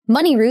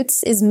Money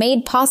Roots is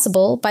made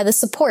possible by the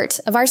support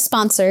of our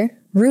sponsor,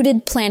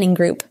 Rooted Planning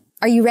Group.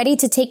 Are you ready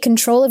to take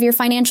control of your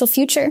financial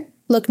future?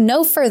 Look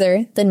no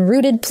further than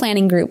Rooted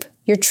Planning Group,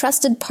 your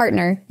trusted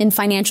partner in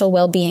financial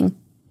well-being.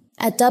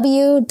 At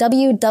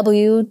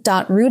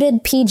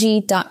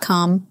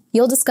www.rootedpg.com,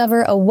 you'll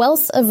discover a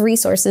wealth of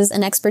resources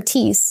and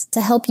expertise to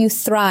help you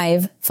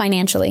thrive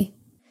financially.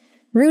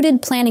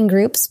 Rooted Planning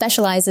Group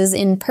specializes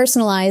in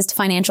personalized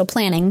financial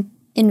planning,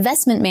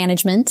 investment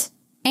management,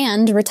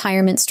 and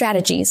retirement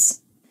strategies.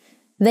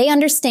 They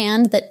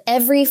understand that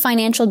every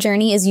financial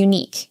journey is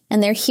unique,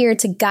 and they're here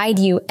to guide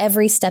you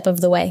every step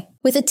of the way.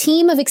 With a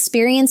team of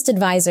experienced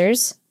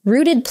advisors,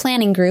 Rooted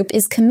Planning Group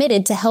is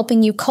committed to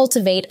helping you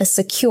cultivate a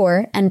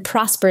secure and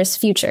prosperous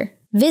future.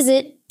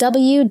 Visit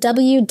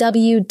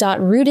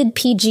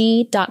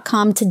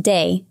www.rootedpg.com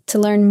today to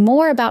learn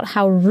more about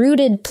how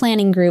Rooted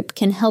Planning Group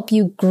can help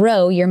you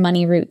grow your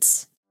money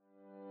roots.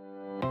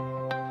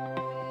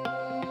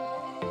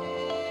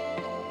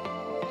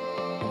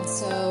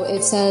 So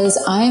it says,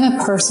 I am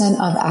a person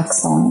of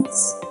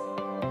excellence.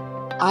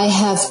 I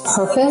have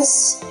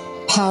purpose,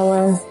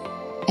 power,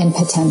 and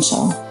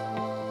potential.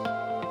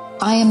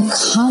 I am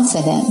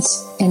confident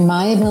in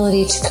my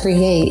ability to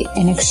create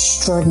an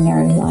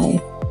extraordinary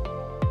life.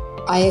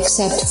 I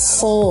accept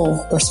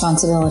full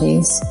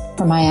responsibilities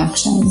for my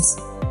actions.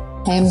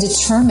 I am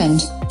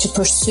determined to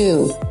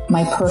pursue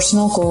my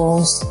personal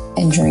goals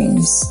and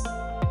dreams.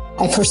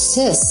 I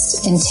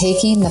persist in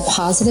taking the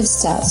positive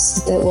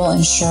steps that will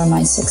ensure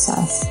my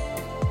success.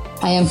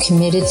 I am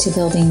committed to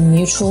building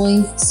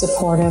mutually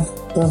supportive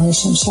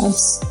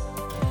relationships.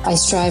 I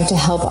strive to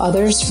help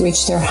others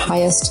reach their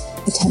highest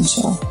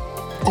potential.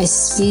 I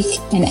speak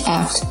and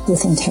act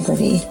with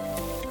integrity.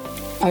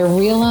 I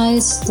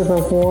realize the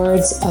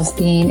rewards of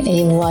being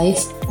a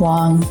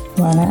lifelong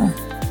learner.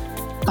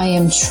 I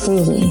am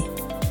truly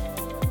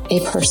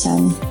a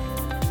person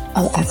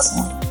of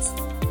excellence.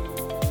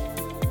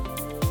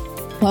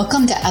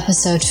 Welcome to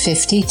episode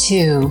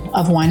 52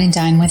 of Wine and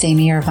Dine with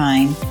Amy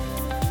Irvine.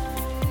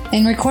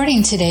 In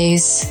recording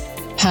today's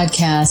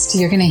podcast,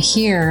 you're going to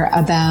hear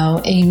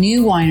about a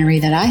new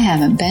winery that I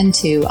haven't been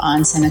to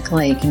on Seneca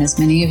Lake. And as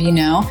many of you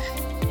know,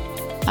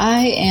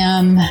 I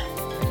am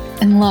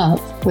in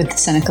love with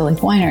Seneca Lake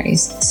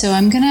wineries. So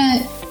I'm going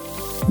to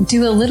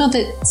do a little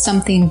bit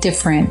something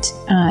different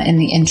in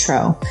the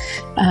intro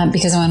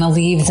because I want to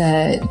leave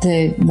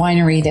the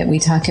winery that we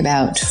talk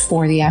about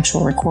for the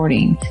actual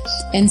recording.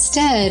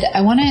 Instead,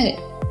 I want to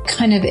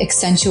kind of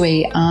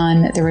accentuate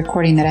on the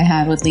recording that I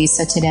had with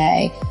Lisa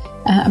today.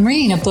 I'm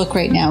reading a book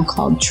right now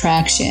called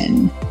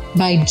Traction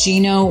by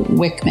Gino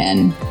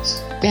Wickman.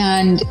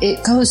 And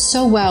it goes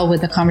so well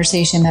with the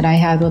conversation that I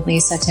had with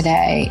Lisa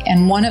today.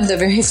 And one of the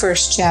very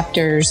first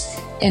chapters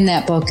in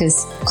that book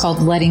is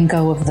called Letting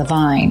Go of the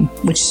Vine,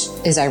 which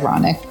is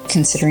ironic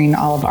considering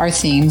all of our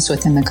themes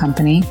within the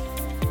company.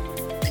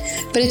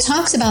 But it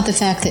talks about the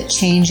fact that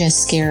change is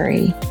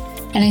scary.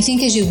 And I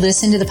think as you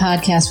listen to the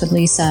podcast with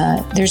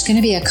Lisa, there's going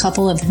to be a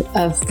couple of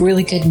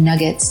really good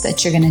nuggets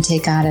that you're going to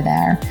take out of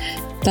there.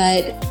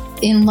 But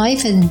in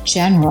life in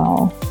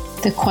general,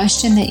 the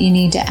question that you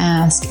need to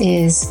ask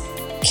is,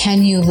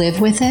 can you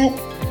live with it?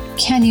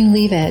 Can you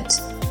leave it?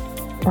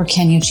 Or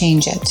can you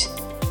change it?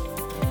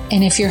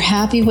 And if you're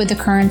happy with the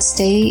current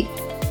state,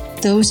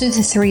 those are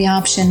the three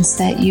options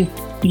that you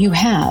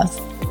have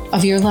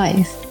of your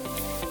life.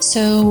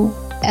 So,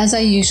 as I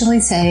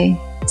usually say,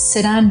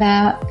 sit on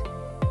back,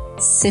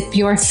 sip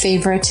your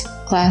favorite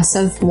glass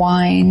of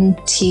wine,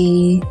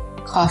 tea,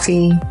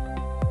 coffee,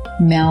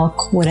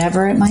 milk,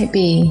 whatever it might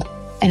be,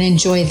 and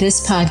enjoy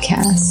this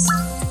podcast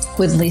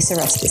with Lisa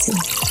Rustisi.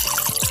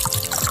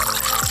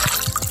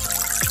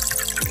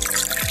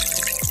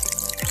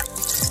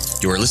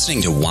 You are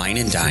listening to Wine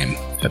and Dime,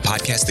 a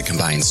podcast that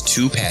combines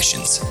two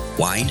passions,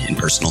 wine and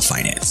personal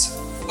finance.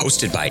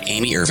 Hosted by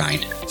Amy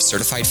Irvine,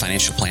 certified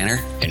financial planner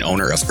and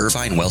owner of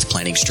Irvine Wealth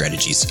Planning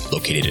Strategies,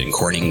 located in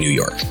Corning, New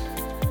York.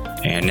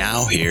 And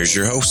now, here's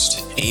your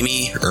host,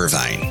 Amy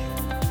Irvine.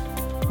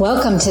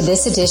 Welcome to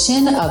this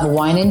edition of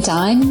Wine and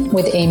Dime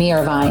with Amy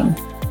Irvine.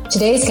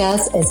 Today's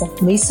guest is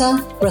Lisa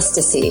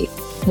Rustisi.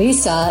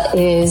 Lisa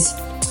is,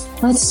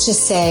 let's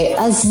just say,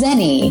 a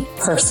Zenny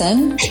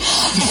person.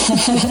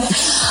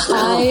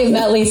 I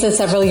met Lisa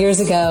several years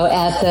ago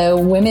at the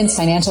Women's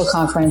Financial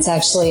Conference.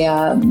 Actually,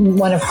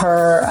 one of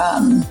her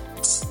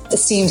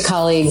esteemed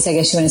colleagues, I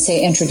guess you want to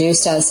say,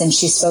 introduced us, and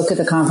she spoke at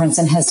the conference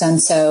and has done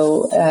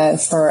so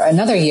for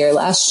another year,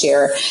 last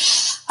year.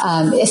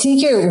 I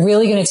think you're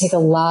really going to take a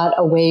lot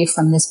away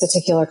from this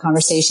particular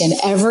conversation.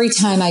 Every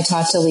time I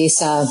talk to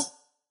Lisa,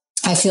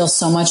 I feel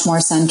so much more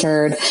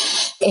centered,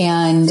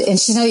 and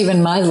she's not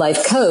even my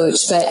life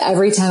coach, but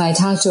every time I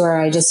talk to her,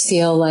 I just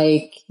feel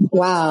like,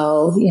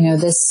 wow,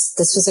 this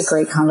was a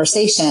great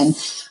conversation.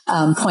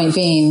 Point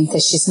being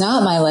that she's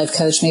not my life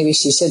coach. Maybe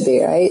she should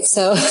be, right?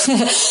 So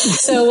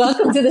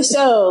welcome to the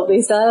show,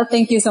 Lisa.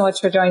 Thank you so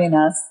much for joining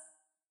us.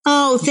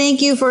 Oh,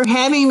 thank you for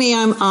having me.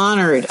 I'm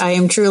honored. I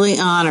am truly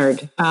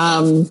honored.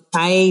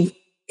 I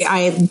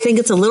I think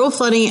it's a little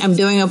funny. I'm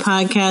doing a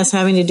podcast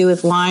having to do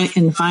with wine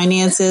and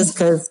finances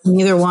because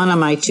neither one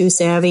am I too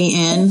savvy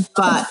in.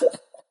 But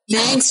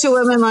thanks to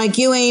women like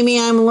you, Amy,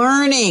 I'm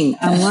learning.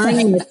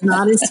 It's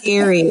not as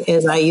scary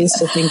as I used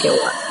to think it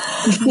was.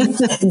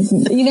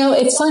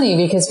 It's funny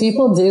because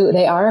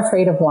they are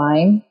afraid of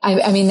wine.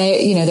 I mean,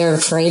 they're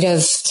afraid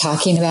of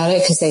talking about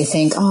it because they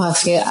think, I'll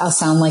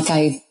sound like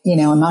I'm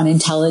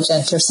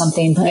unintelligent or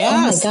something. But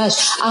yes. Oh my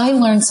gosh, I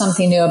learned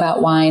something new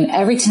about wine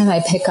every time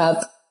I pick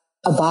up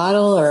a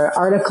bottle or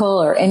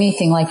article or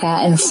anything like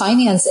that. And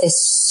finance is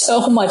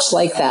so much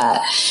like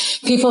that.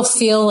 People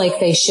feel like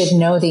they should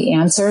know the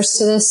answers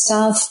to this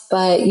stuff,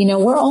 but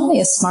we're only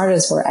as smart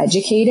as we're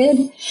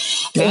educated.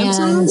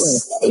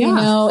 Absolutely.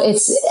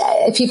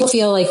 And people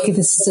feel like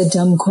this is a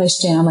dumb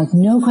question. I'm like,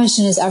 no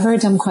question is ever a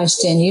dumb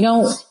question. You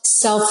don't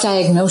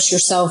self-diagnose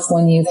yourself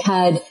when you've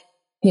had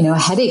a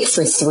headache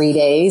for 3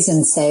 days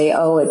and say,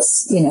 oh,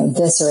 it's,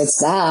 this or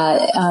it's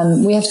that.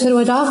 We have to go to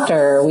a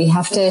doctor. We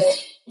have to,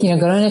 go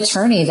to an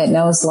attorney that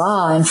knows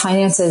law, and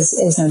finance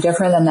is no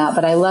different than that.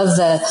 But I love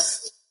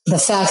the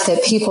fact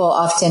that people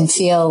often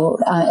feel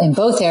in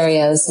both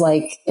areas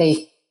like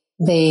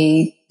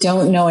they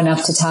don't know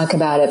enough to talk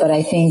about it. But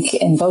I think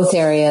in both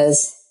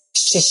areas,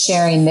 just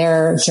sharing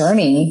their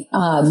journey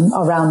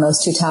around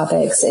those two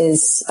topics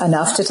is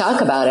enough to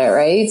talk about it,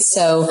 right?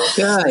 So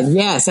good.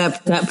 Yes,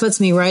 that puts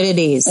me right at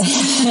ease.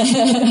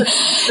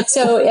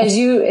 So as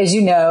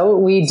you know,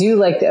 we do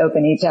like to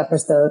open each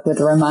episode with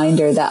a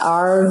reminder that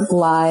our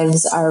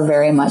lives are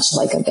very much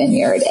like a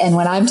vineyard. And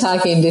when I'm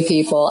talking to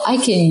people, I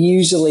can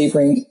usually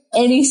bring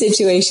any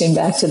situation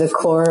back to the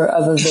core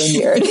of a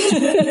vineyard.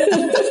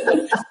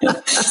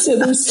 So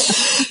there's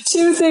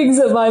two things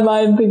that my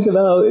mind think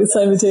about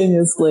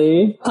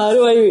simultaneously. How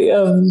do I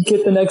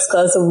get the next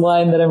glass of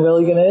wine that I'm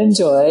really going to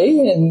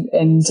enjoy?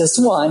 And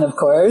just one, of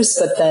course,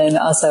 but then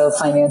also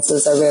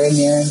finances are very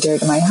near and dear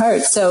to my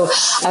heart. So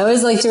I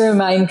always like to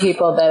remind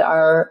people that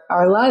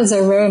our lives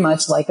are very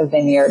much like a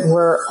vineyard.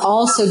 We're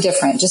all so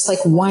different, just like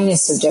wine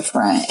is so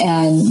different.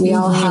 And we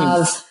all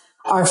have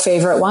our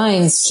favorite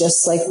wines,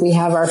 just like we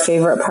have our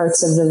favorite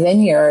parts of the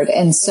vineyard.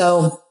 And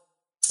so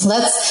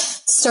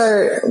let's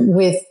start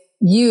with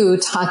you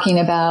talking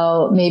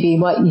about maybe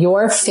what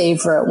your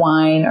favorite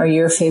wine or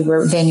your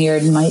favorite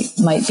vineyard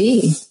might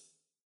be.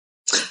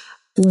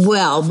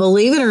 Well,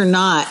 believe it or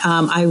not,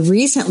 I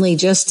recently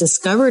just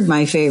discovered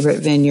my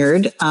favorite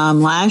vineyard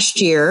last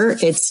year.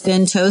 It's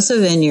Ventosa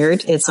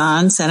Vineyard. It's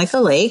on Seneca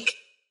Lake.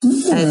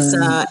 It's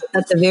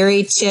at the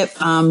very tip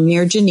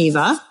near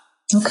Geneva.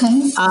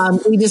 Okay.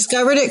 We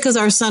discovered it because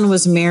our son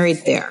was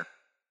married there.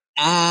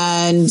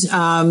 And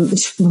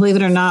believe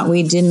it or not,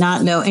 we did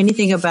not know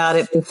anything about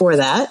it before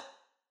that.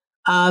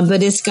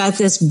 But it's got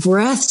this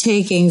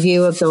breathtaking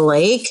view of the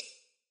lake.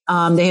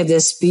 They have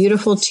this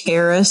beautiful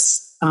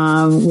terrace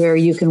where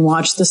you can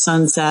watch the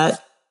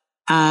sunset.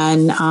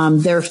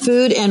 And their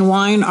food and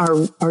wine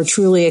are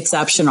truly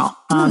exceptional.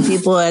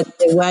 People at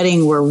the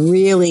wedding were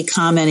really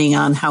commenting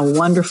on how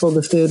wonderful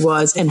the food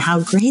was and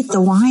how great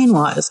the wine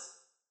was.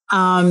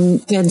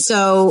 And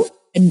so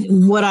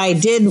what I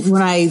did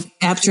when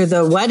after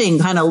the wedding,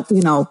 kind of,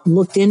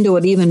 looked into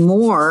it even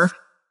more,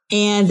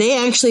 and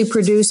they actually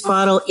produce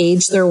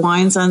age their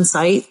wines on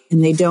site,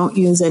 and they don't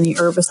use any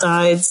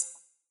herbicides.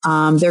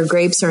 Their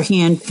grapes are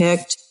hand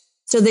picked.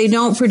 So they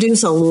don't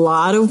produce a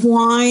lot of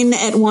wine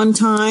at one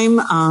time.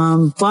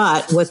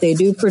 But what they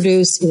do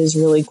produce is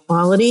really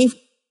quality.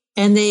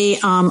 And they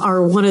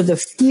are one of the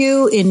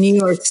few in New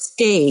York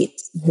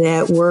State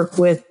that work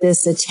with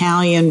this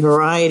Italian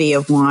variety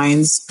of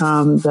wines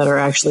that are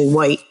actually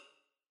white.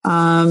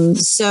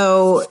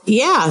 So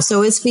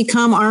it's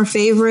become our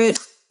favorite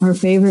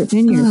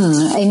vineyard.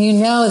 And you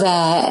know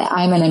that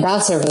I'm an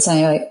ambassador for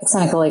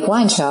Seneca Lake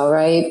Wine Trail,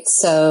 right?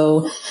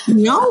 So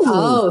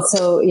no.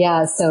 So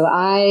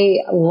I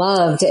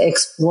love to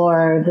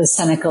explore the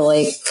Seneca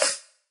Lake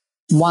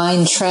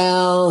Wine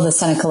Trail, the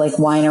Seneca Lake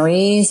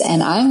wineries,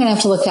 and I'm going to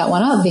have to look that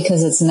one up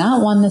because it's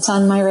not one that's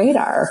on my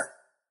radar.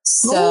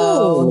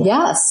 So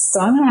yes, so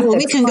I'm going to have to.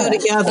 We can go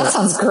together. That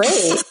sounds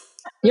great.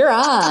 You're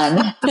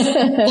on.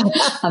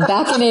 I'm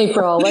back in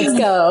April. Let's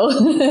go.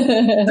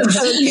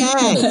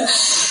 Okay.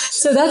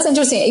 So that's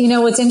interesting.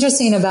 What's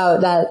interesting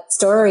about that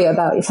story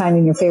about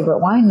finding your favorite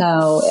wine,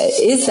 though,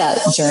 is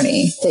that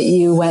journey that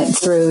you went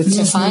through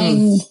to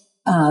find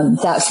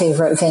that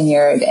favorite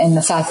vineyard, and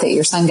the fact that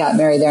your son got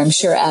married there, I'm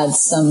sure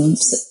adds some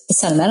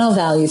sentimental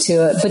value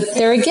to it. But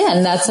there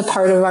again, that's a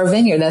part of our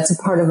vineyard. That's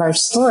a part of our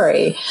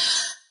story.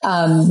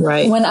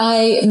 Right. When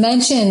I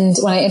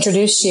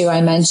introduced you,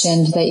 I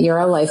mentioned that you're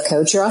a life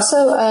coach. You're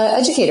also an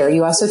educator.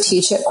 You also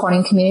teach at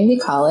Corning Community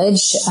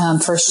College,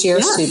 first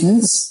year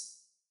students,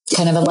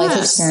 kind of a life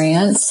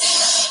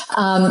experience.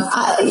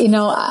 I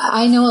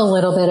know a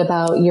little bit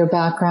about your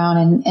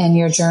background and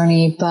your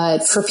journey,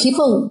 but for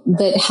people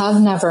that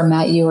have never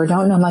met you or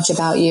don't know much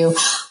about you,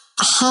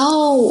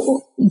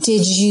 how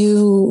did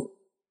you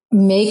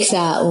make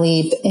that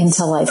leap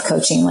into life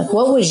coaching? Like,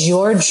 what was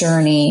your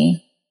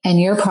journey and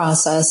your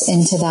process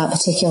into that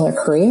particular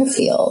career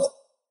field?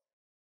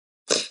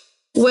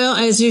 Well,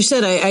 as you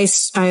said,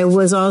 I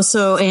was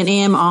also and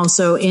am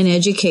also in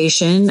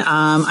education.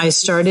 I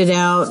started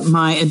out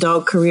my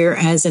adult career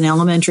as an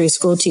elementary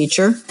school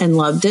teacher and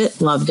loved it.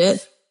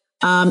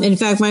 In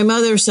fact, my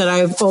mother said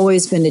I've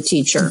always been a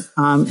teacher.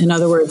 In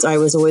other words, I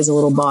was always a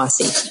little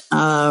bossy.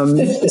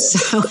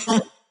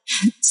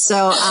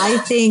 So I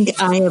think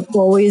I have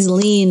always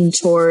leaned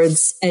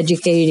towards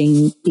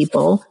educating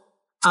people.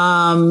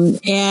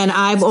 And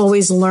I've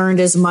always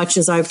learned as much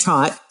as I've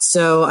taught.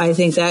 So I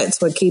think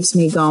that's what keeps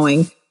me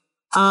going.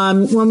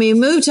 When we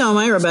moved to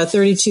Elmira about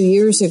 32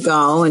 years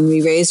ago and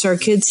we raised our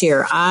kids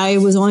here, I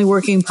was only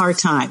working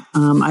part-time.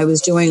 I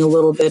was doing a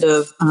little bit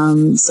of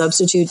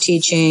substitute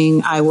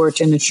teaching. I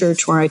worked in a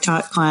church where I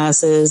taught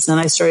classes. Then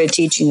I started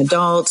teaching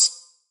adults.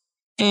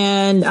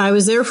 And I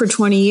was there for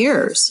 20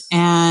 years.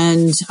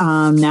 And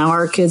now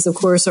our kids, of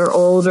course, are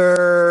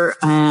older.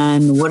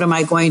 And what am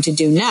I going to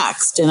do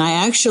next? And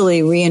I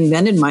actually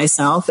reinvented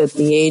myself at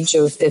the age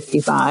of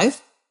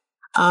 55.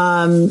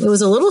 It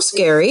was a little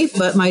scary,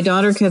 but my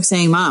daughter kept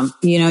saying, Mom,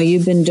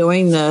 you've been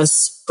doing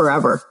this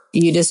forever.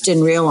 You just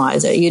didn't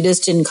realize it. You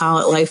just didn't call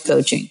it life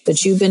coaching,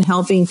 but you've been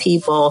helping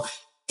people,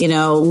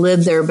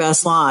 live their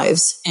best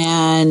lives.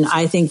 And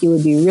I think you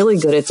would be really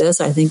good at this.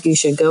 I think you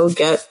should go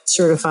get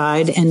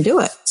certified and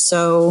do it.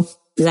 So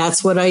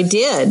that's what I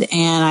did.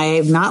 And I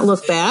have not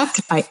looked back.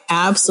 I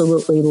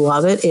absolutely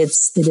love it. It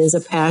is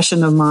a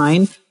passion of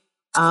mine.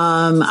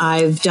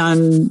 I've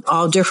done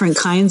all different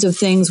kinds of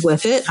things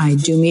with it. I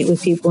do meet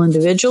with people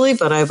individually,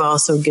 but I've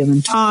also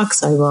given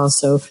talks. I've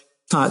also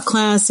taught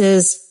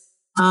classes.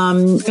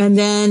 And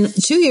then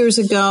 2 years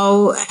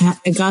ago,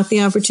 I got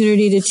the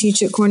opportunity to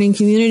teach at Corning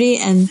Community,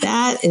 and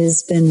that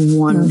has been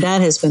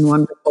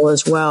wonderful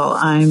as well.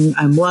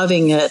 I'm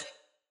loving it.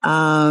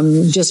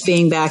 Just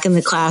being back in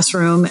the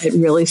classroom, it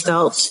really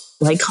felt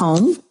like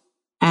home.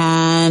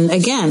 And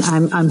again,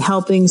 I'm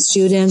helping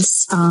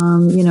students,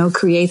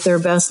 create their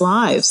best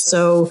lives.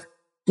 So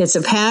it's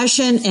a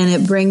passion and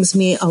it brings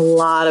me a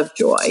lot of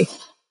joy.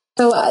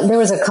 So there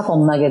was a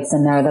couple nuggets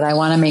in there that I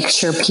want to make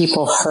sure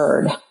people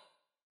heard.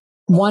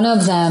 One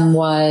of them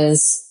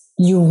was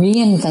you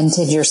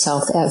reinvented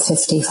yourself at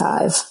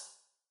 55.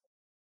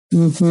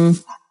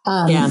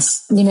 Mm-hmm.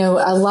 Yes.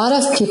 A lot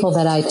of people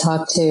that I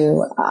talk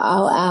to,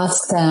 I'll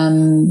ask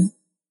them,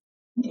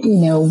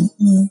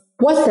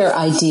 what their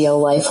ideal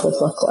life would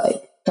look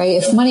like, right?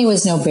 If money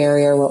was no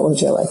barrier, what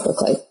would your life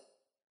look like?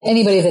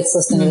 Anybody that's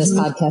listening to this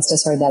podcast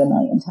has heard that a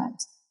million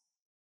times.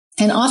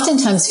 And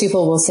oftentimes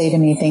people will say to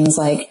me things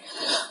like,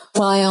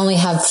 well, I only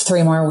have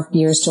 3 more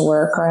years to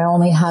work, or I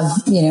only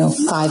have,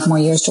 5 more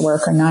years to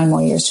work, or 9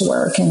 more years to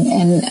work.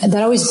 And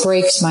that always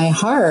breaks my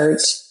heart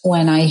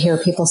when I hear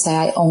people say,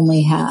 I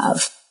only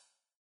have,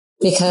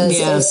 because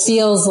it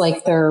feels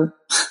like they're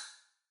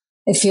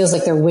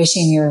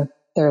wishing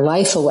their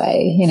life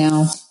away,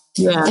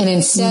 Yeah. And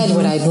instead,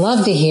 what I'd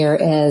love to hear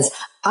is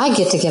I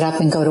get up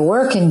and go to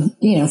work and,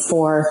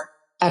 for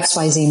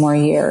XYZ more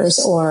years,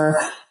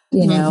 or,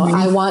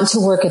 I want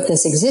to work at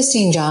this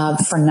existing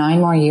job for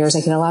 9 more years. I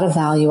get a lot of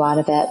value out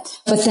of it,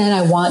 but then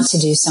I want to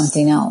do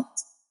something else,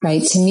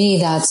 right? To me,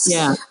 that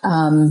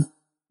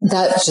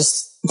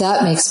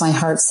makes my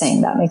heart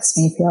sing. That makes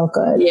me feel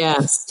good.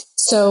 Yes.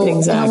 So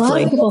exactly. A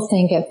lot of people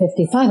think at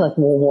 55, like,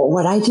 well,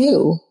 what I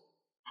do?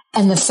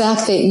 And the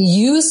fact that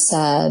you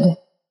said,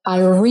 I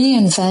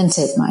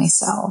reinvented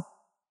myself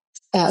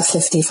at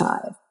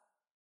 55.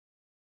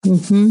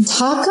 Mm-hmm.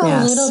 Talk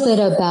a little bit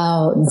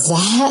about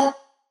that.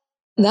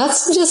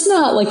 That's just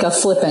not like a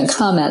flippant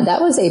comment.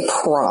 That was a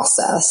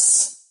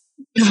process.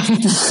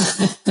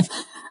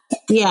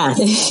 Yeah.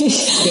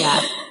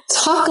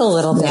 Talk a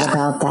little bit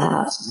about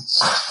that.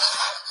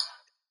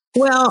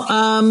 Well,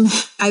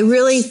 I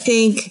really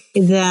think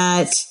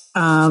that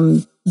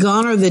gone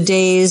are the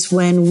days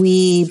when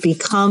we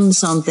become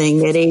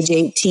something at age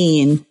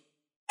 18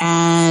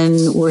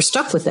 and we're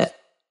stuck with it.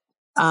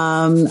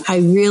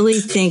 I really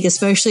think,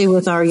 especially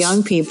with our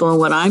young people,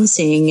 what I'm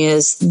seeing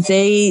is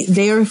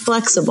they are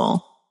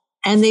flexible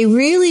and they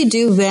really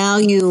do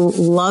value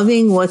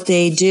loving what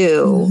they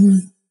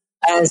do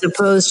as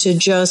opposed to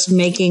just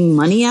making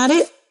money at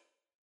it.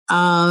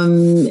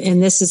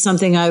 And this is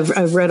something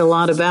I've read a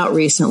lot about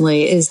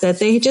recently, is that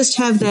they just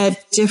have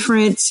that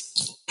different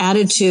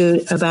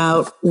attitude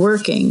about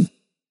working.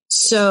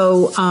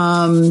 So,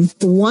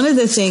 one of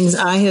the things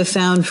I have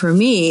found for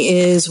me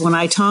is when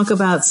I talk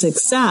about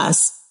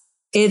success,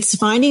 it's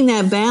finding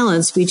that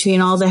balance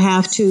between all the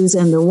have-tos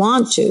and the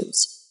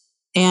want-tos.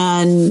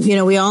 And,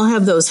 we all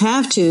have those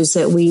have-tos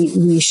that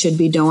we should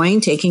be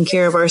doing, taking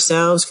care of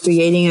ourselves,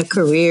 creating a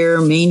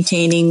career,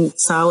 maintaining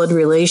solid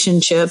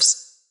relationships.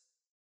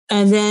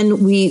 And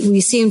then we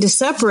seem to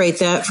separate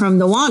that from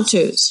the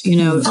want-tos,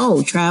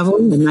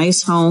 traveling, a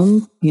nice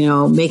home,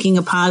 making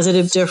a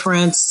positive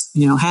difference,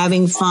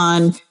 having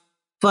fun.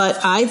 But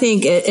I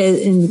think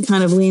it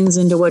kind of leans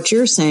into what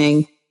you're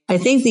saying. I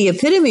think the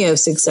epitome of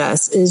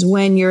success is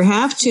when your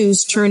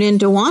have-tos turn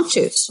into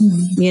want-tos,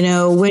 when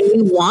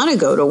you want to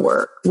go to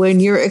work,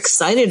 when you're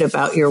excited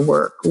about your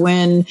work,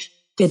 when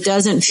it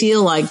doesn't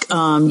feel like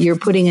you're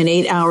putting in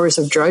 8 hours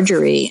of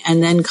drudgery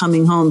and then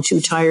coming home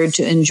too tired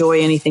to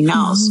enjoy anything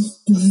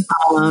else.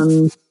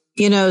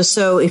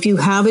 So if you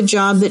have a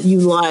job that you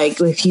like,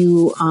 if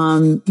you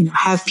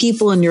have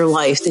people in your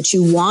life that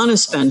you want to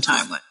spend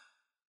time with,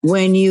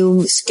 when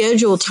you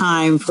schedule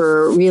time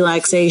for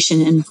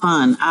relaxation and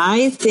fun,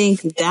 I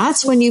think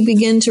that's when you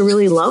begin to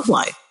really love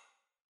life.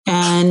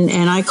 And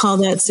I call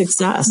that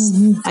success.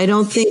 I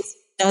don't think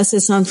success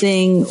is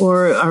something,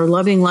 or our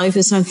loving life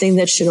is something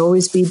that should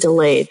always be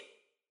delayed.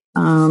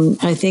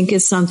 I think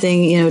it's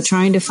something,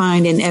 trying to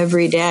find in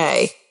every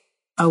day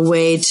a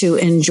way to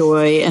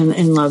enjoy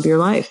and love your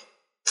life.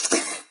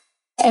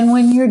 And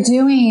when you're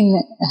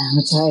doing,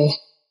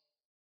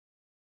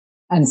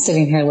 I'm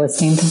sitting here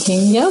listening,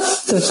 thinking, yep,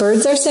 the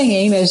birds are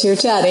singing as you're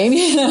chatting.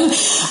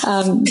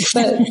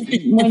 But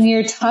when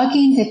you're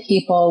talking to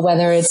people,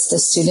 whether it's the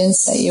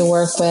students that you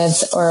work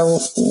with or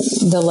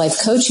the life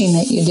coaching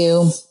that you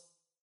do,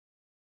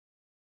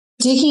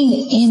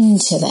 digging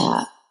into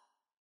that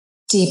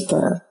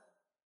deeper,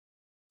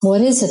 what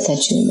is it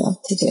that you love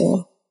to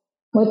do?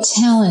 What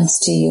talents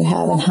do you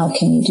have, and how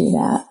can you do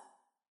that?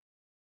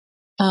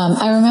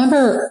 I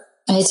remember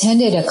I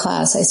attended a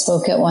class. I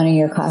spoke at one of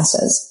your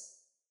classes.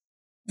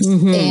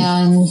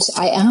 And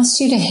I asked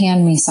you to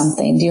hand me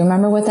something. Do you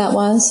remember what that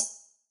was?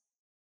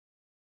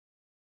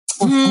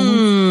 I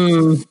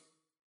don't.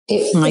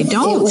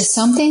 It was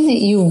something that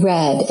you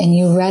read, and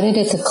you read it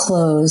at the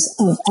close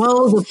of...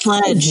 the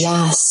pledge.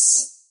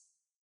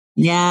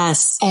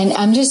 Yes. And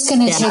I'm just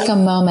going to take a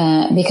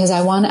moment, because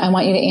I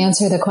want you to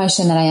answer the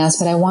question that I asked,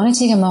 but I want to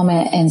take a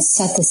moment and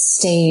set the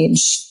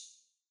stage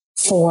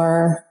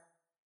for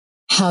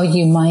how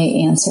you might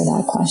answer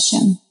that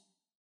question.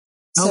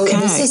 So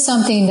this is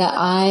something that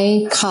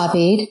I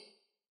copied,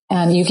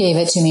 and you gave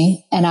it to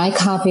me, and I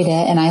copied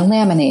it and I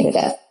laminated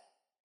it.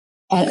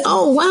 And,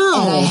 and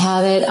I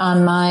have it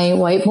on my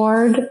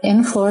whiteboard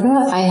in Florida.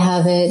 I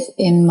have it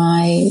in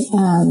my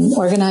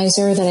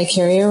organizer that I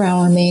carry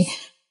around with me.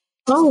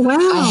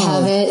 I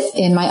have it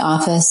in my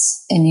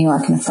office in New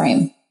York in a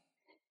frame.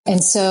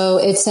 And so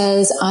it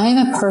says, I'm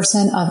a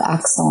person of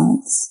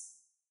excellence.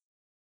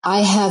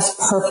 I have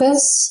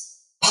purpose,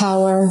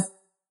 power,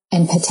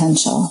 and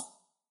potential.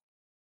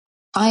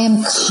 I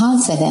am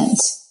confident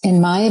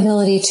in my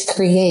ability to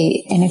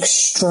create an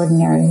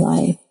extraordinary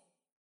life.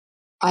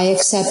 I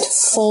accept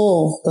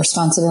full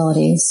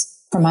responsibilities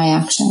for my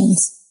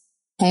actions.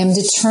 I am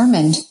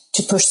determined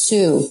to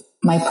pursue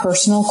my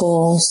personal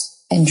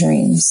goals and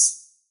dreams.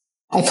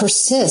 I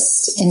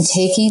persist in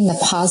taking the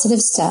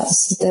positive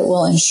steps that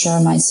will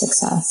ensure my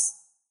success.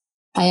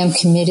 I am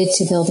committed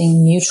to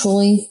building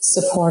mutually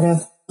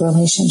supportive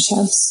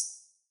relationships.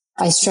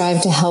 I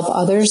strive to help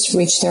others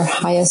reach their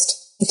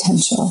highest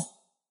potential.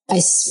 I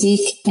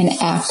speak and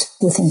act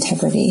with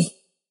integrity.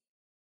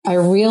 I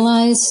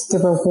realize the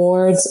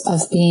rewards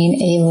of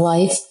being a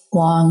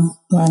lifelong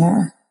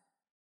learner.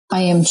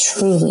 I am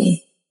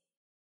truly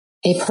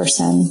a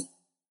person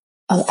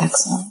of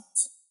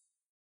excellence.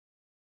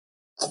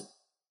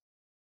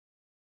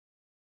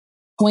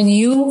 When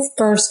you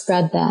first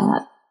read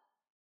that,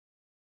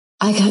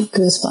 I got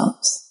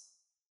goosebumps.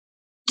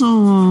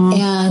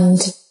 And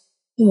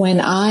when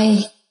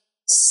I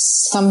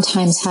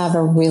sometimes have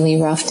a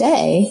really rough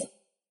day,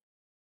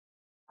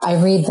 I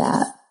read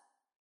that.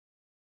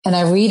 And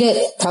I read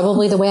it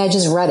probably the way I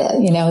just read it.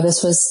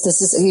 This is,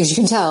 as you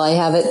can tell, I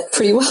have it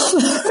pretty well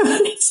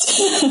memorized.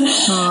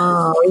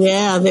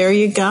 There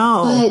you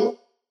go. But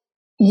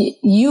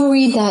you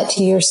read that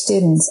to your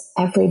students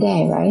every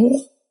day,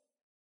 right?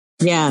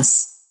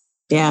 Yes.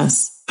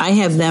 I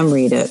have them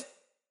read it.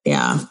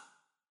 Yeah.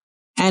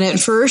 And at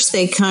first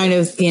they kind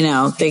of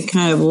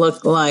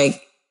look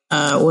like,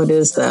 what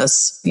is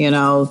this? They're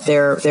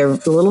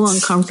a little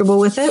uncomfortable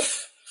with it.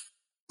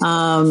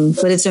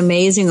 But it's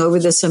amazing over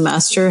the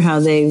semester how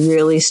they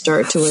really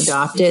start to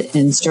adopt it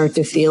and start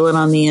to feel it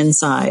on the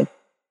inside.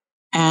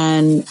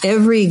 And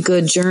every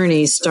good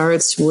journey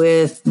starts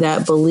with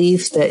that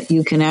belief that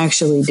you can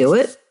actually do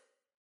it.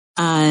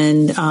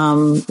 And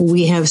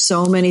we have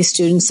so many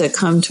students that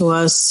come to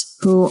us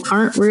who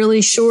aren't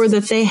really sure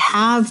that they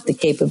have the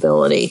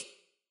capability,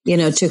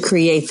 to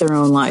create their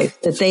own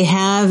life, that they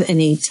have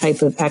any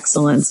type of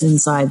excellence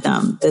inside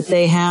them, that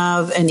they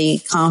have any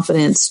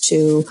confidence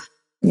to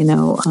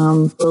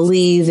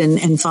believe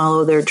and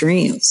follow their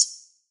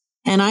dreams.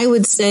 And I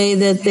would say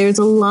that there's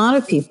a lot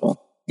of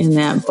people in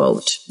that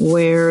boat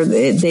where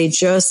they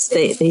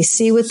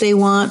see what they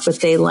want, but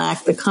they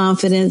lack the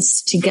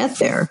confidence to get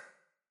there.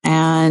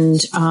 And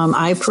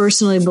I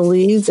personally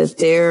believe that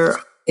there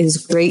is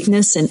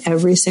greatness in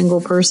every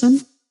single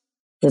person,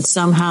 that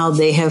somehow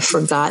they have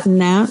forgotten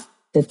that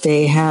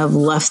they have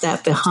left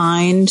that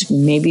behind,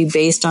 maybe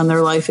based on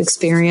their life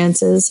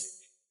experiences.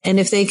 And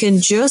if they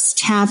can just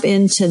tap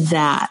into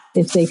that,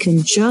 if they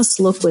can just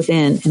look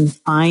within and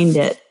find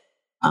it,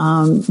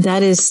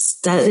 that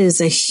is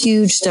a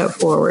huge step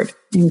forward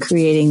in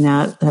creating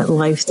that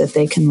life that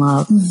they can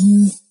love.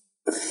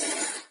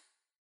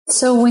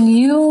 So when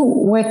you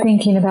were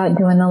thinking about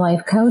doing the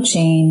life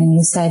coaching and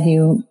you said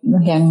you,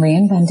 again,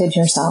 reinvented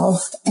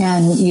yourself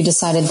and you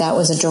decided that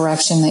was a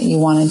direction that you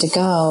wanted to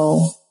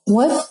go,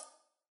 what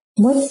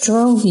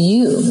drove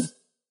you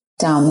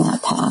down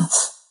that path?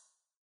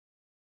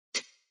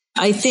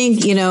 I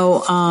think,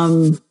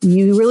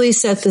 you really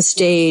set the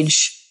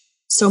stage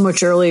so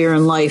much earlier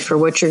in life for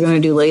what you're going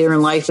to do later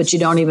in life, but you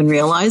don't even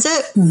realize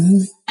it. Mm-hmm.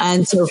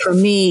 And so for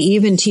me,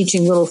 even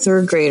teaching little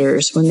third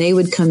graders, when they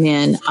would come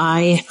in,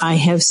 I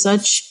have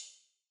such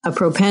a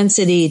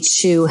propensity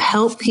to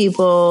help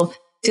people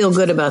feel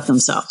good about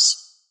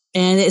themselves.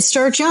 And it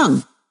starts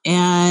young.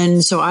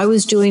 And so I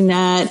was doing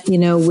that,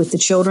 with the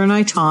children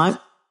I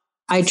taught.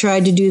 I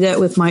tried to do that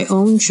with my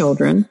own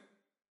children.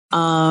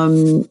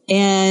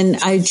 And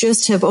I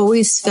just have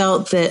always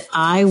felt that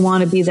I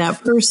want to be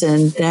that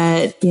person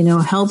that,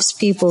 helps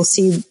people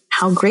see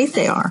how great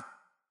they are.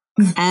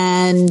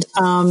 And,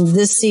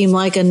 this seemed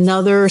like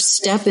another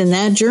step in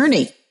that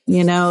journey,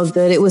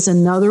 that it was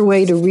another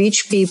way to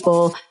reach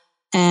people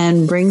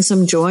and bring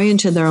some joy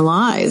into their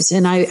lives.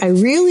 And I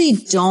really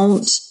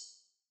don't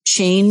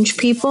change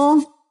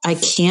people. I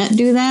can't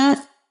do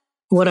that.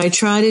 What I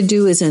try to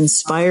do is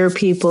inspire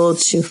people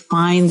to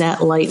find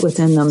that light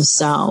within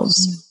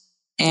themselves.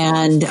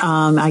 And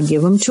I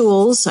give them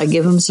tools. I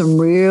give them some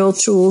real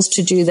tools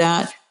to do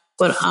that.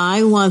 But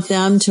I want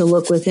them to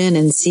look within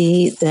and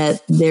see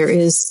that there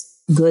is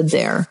good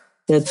there,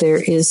 that there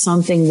is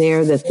something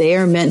there that they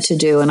are meant to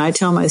do. And I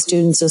tell my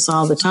students this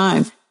all the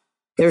time.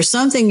 There's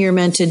something you're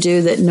meant to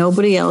do that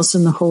nobody else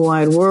in the whole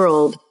wide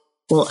world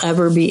will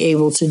ever be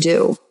able to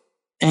do.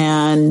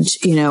 And,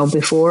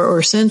 before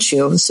or since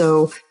you.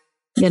 So,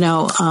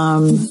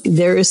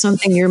 there is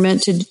something you're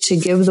meant to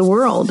give the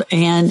world.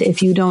 And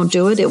if you don't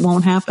do it, it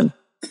won't happen.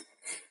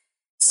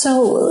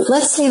 So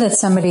let's say that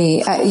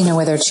somebody,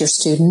 whether it's your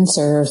students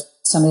or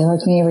somebody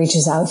like me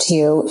reaches out to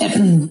you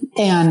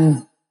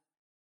and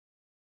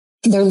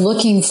they're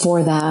looking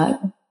for that.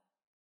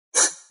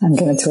 I'm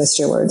going to twist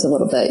your words a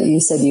little bit. You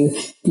said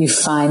you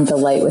find the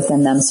light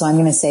within them. So I'm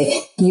going to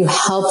say you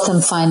help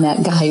them find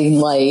that guiding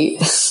light.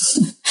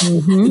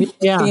 Mm-hmm.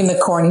 Yeah. Being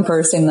the corny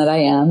person that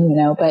I am,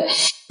 but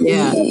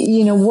yeah.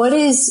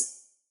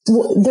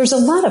 There's a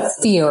lot of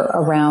fear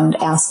around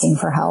asking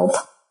for help.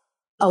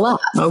 A lot.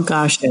 Oh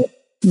gosh.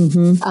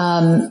 Mm-hmm.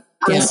 I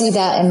see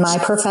that in my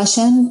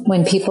profession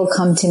when people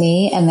come to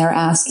me and they're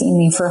asking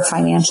me for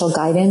financial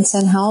guidance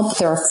and help,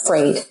 they're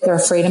afraid. They're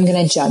afraid I'm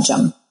going to judge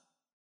them.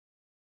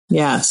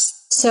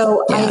 Yes.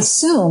 So yes. I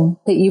assume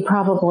that you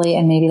probably,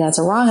 and maybe that's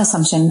a wrong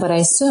assumption, but I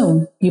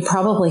assume you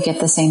probably get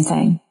the same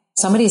thing.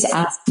 Somebody's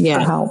asking for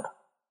help.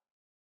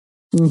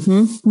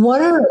 Mm-hmm.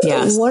 What are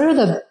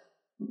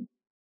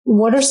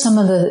some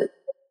of the,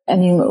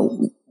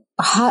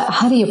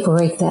 how do you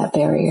break that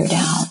barrier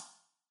down?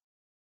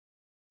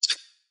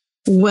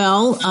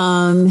 Well,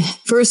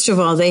 first of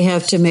all, they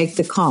have to make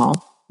the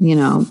call,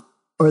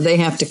 or they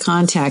have to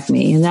contact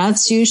me. And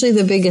that's usually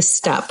the biggest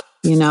step,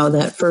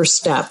 that first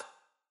step.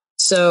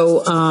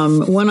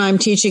 So, when I'm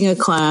teaching a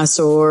class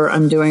or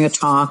I'm doing a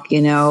talk,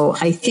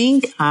 I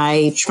think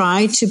I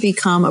try to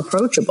become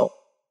approachable.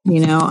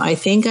 I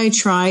think I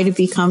try to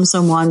become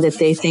someone that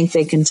they think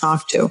they can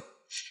talk to.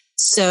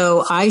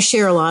 So I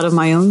share a lot of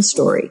my own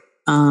story.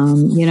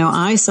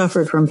 I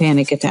suffered from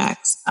panic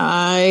attacks.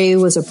 I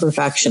was a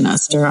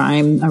perfectionist, or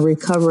I'm a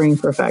recovering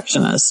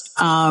perfectionist.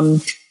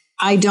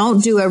 I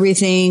don't do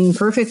everything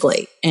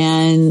perfectly,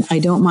 and I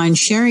don't mind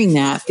sharing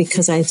that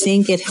because I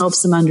think it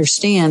helps them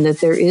understand that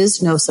there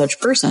is no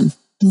such person.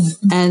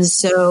 Mm-hmm. And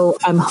so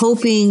I'm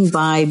hoping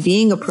by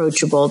being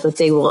approachable that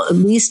they will at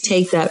least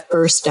take that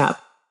first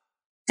step.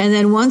 And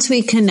then once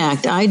we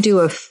connect, I do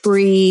a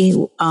free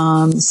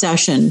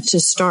session to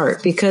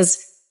start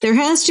because there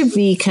has to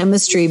be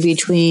chemistry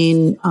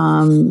between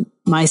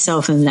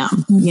myself and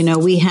them.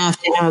 Mm-hmm. We have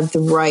to have the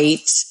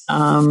right,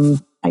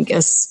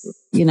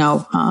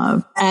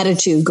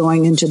 attitude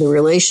going into the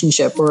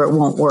relationship or it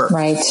won't work.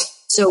 Right.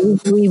 So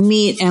we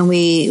meet and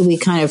we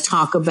kind of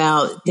talk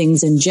about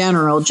things in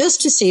general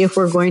just to see if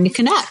we're going to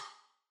connect.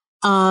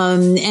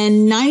 And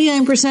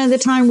 99% of the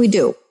time we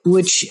do,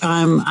 which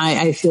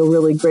I feel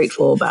really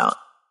grateful about.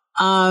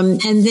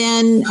 And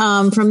then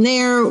from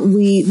there,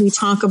 we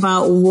talk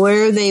about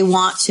where they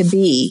want to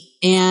be.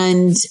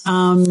 And,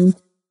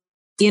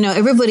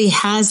 everybody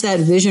has that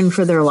vision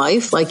for their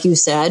life. Like you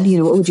said,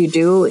 what would you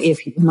do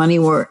if money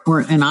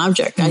weren't an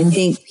object? Mm-hmm. I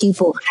think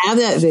people have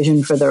that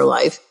vision for their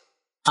life.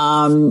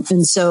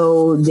 And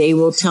so they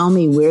will tell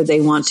me where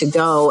they want to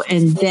go.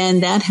 And then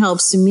that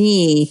helps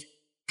me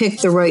pick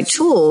the right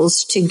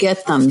tools to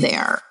get them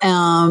there.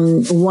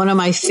 One of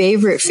my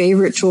favorite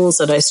tools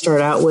that I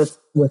start out with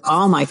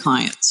all my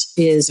clients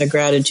is a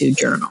gratitude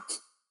journal,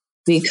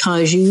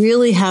 because you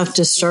really have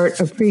to start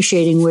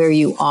appreciating where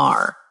you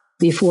are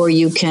before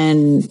you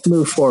can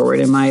move forward,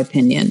 in my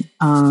opinion.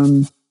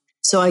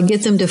 So I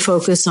get them to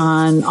focus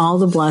on all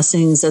the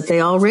blessings that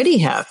they already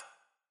have.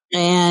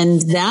 And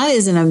that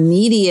is an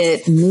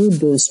immediate mood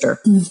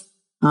booster.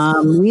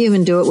 We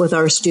even do it with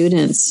our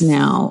students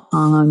now.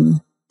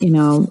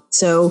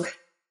 So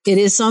It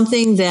is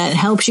something that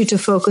helps you to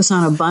focus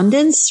on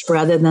abundance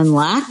rather than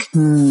lack.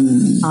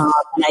 And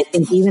I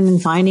think even in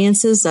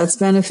finances, that's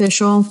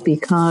beneficial,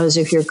 because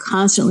if you're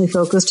constantly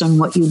focused on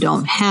what you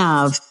don't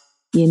have,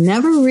 you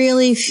never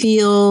really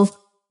feel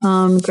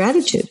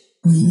gratitude.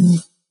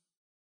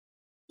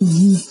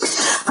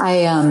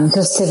 I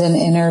just did an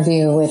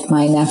interview with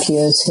my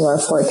nephews who are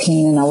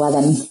 14 and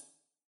 11.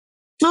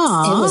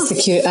 Aww. It was the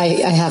cute. I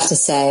have to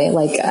say,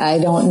 like, I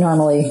don't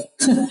normally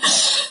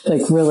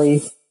like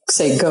really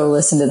say, go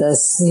listen to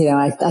this. You know,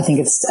 I think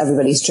it's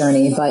everybody's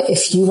journey. But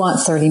if you want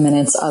 30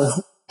 minutes of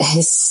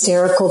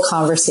hysterical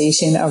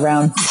conversation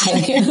around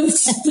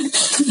finance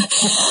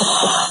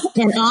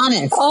and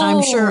honest,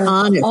 I'm sure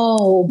honest.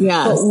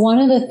 Yes. But one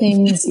of the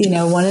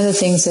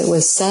things that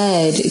was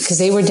said, because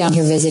they were down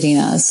here visiting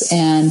us,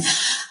 and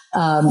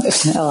I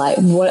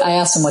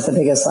asked them what the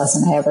biggest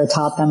lesson I ever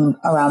taught them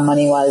around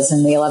money was,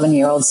 and the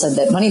 11-year-old said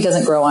that money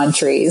doesn't grow on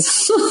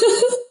trees.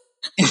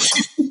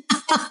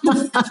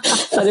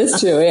 That is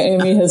true.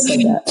 Amy has said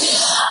that.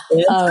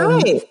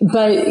 Right.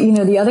 But,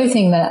 the other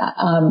thing that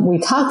we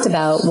talked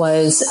about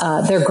was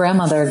their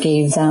grandmother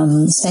gave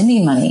them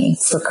spending money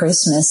for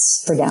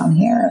Christmas for down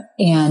here.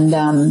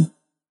 And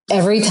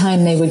every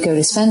time they would go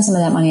to spend some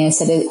of that money,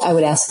 I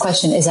would ask the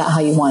question, is that how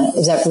you want it?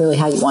 Is that really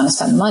how you want to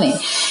spend the money?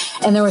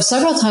 And there were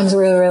several times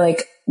where we were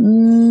like, I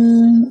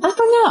don't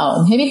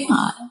know, maybe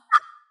not.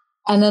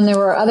 And then there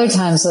were other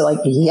times that like,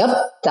 yep,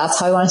 that's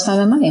how I want to spend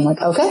my money. I'm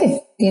like,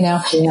 okay,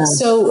 Yeah.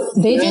 So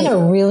they did a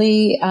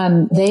really,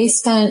 they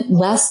spent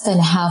less than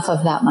half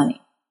of that money.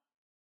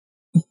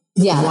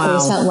 Yeah. Wow. They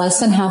spent less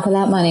than half of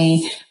that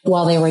money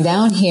while they were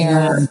down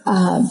here,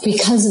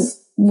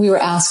 because we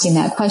were asking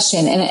that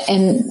question.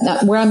 And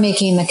where I'm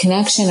making the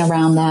connection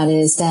around that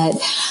is that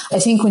I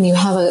think when you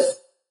have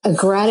a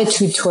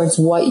gratitude towards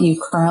what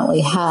you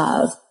currently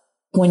have,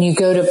 when you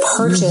go to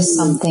purchase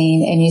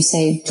something and you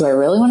say, do I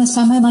really want to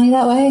spend my money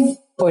that way?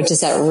 Or does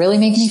that really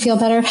make me feel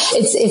better?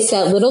 It's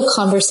that little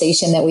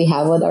conversation that we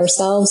have with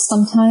ourselves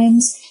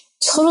sometimes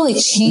totally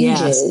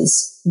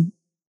changes,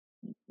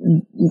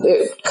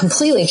 it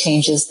completely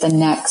changes the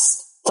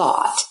next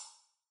thought.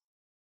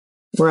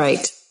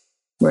 Right.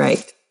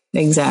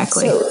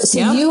 Exactly.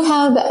 So you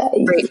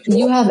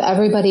have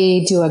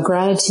everybody do a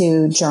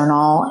gratitude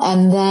journal,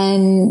 and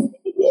then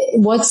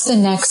what's the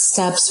next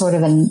step sort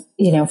of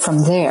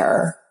from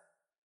there?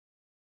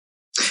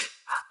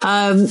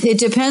 It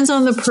depends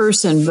on the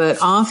person, but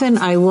often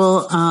I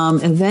will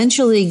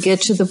eventually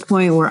get to the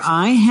point where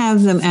I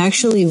have them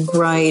actually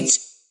write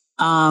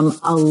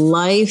a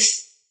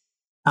life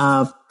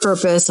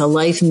purpose, a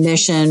life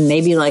mission,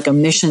 maybe like a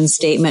mission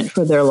statement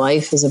for their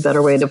life is a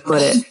better way to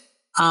put it,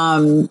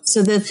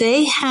 so that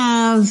they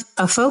have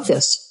a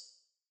focus.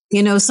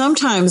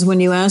 Sometimes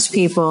when you ask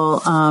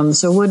people,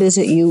 so what is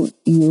it you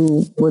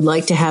would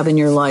like to have in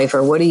your life,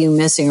 or what are you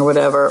missing, or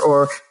whatever,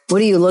 or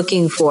what are you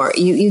looking for?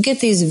 You get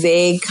these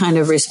vague kind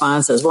of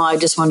responses. Well, I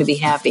just want to be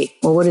happy.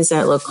 Well, what does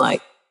that look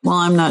like? Well,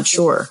 I'm not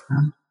sure.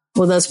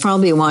 Well, that's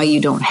probably why you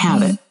don't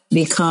have it,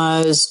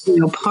 because,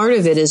 part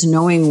of it is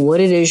knowing what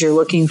it is you're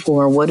looking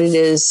for, what it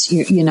is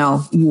you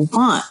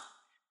want.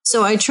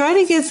 So I try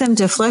to get them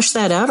to flesh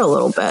that out a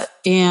little bit.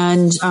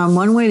 And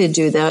one way to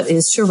do that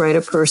is to write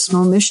a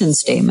personal mission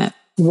statement.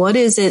 What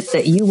is it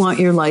that you want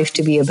your life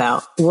to be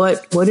about?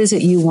 What is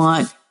it you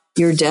want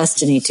your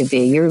destiny to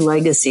be, your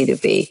legacy to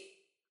be?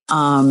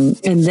 And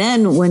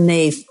then when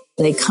they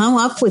come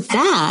up with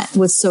that,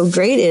 what's so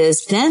great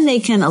is then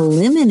they can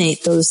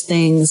eliminate those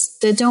things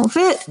that don't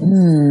fit.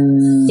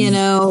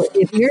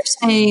 If you're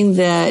saying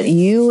that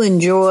you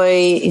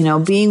enjoy,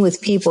 being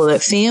with people,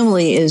 that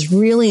family is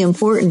really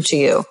important to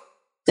you,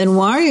 then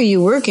why are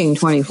you working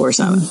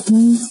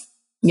 24/7?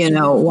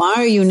 Why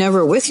are you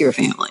never with your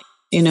family?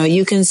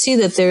 You can see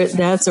that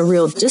that's a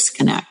real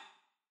disconnect.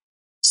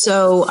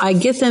 So I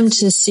get them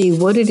to see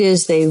what it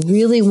is they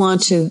really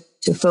want to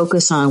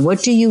focus on.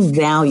 What do you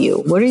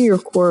value? What are your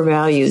core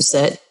values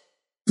that,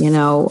 you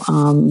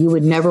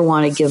would never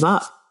want to give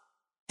up?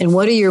 And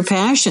what are your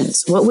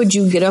passions? What would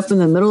you get up in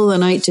the middle of the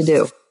night to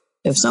do?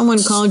 If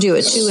someone called you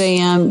at 2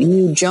 a.m.,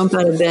 you jump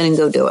out of bed and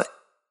go do it.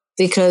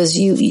 Because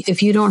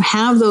if you don't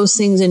have those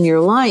things in your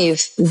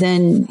life,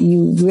 then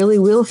you really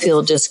will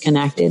feel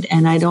disconnected.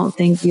 And I don't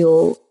think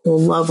you'll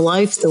love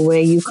life the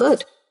way you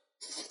could.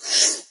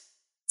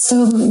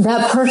 So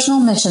that personal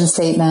mission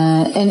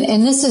statement,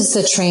 and this is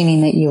the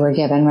training that you were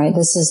given, right?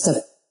 This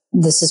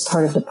is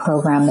part of the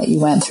program that you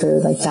went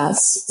through. Like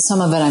that's,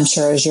 some of it I'm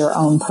sure is your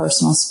own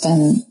personal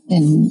spin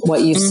in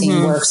what you've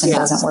seen works and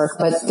doesn't work.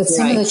 But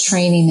some of the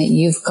training that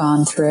you've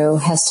gone through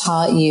has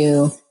taught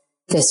you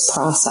this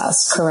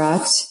process,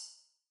 correct?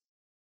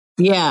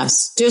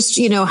 Yes. Just,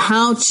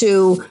 how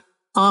to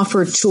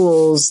offer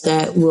tools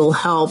that will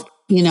help,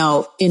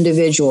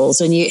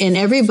 individuals, and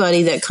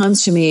everybody that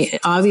comes to me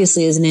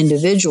obviously is an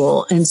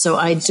individual. And so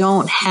I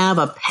don't have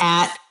a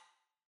pat,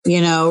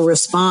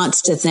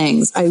 response to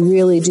things. I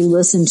really do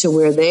listen to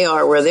where they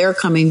are, where they're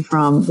coming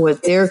from,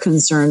 what their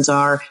concerns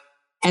are.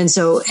 And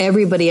so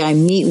everybody I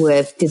meet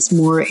with, it's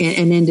more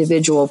an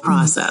individual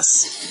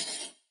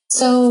process.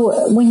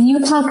 So when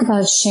you talk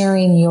about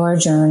sharing your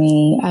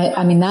journey,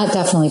 I mean, that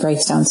definitely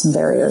breaks down some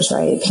barriers,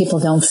 right? People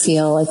don't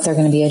feel like they're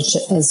going to be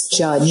as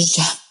judged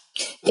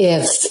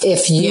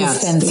if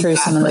you've been through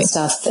some of the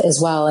stuff as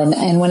well.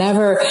 And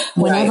whenever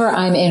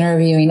I'm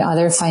interviewing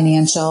other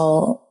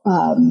financial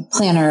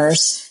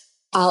planners,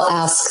 I'll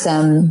ask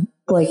them,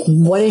 like,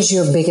 what is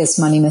your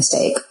biggest money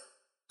mistake?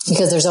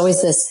 Because there's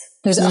always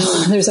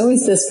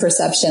this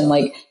perception,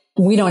 like,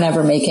 we don't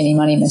ever make any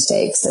money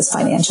mistakes as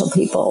financial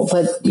people.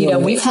 But, you know,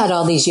 we've had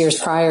all these years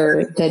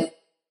prior that,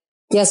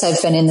 yes, I've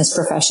been in this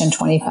profession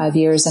 25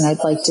 years, and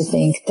I'd like to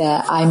think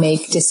that I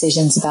make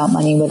decisions about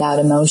money without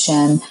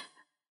emotion.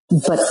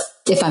 But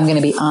if I'm going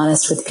to be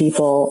honest with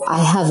people,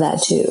 I have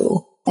that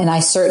too. And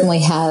I certainly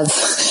have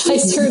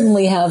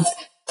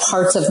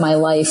parts of my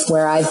life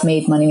where I've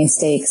made money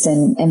mistakes,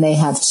 and they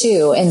have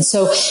too. And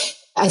so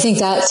I think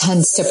that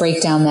tends to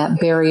break down that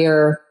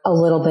barrier a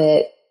little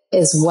bit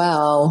as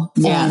well.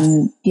 Yeah.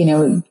 And, you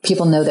know,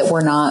 people know that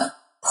we're not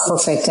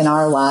perfect in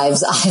our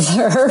lives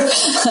either.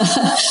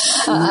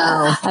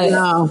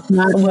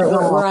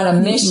 We're on a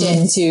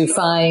mission to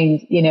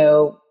find, you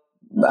know,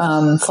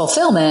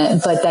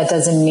 fulfillment, but that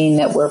doesn't mean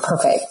that we're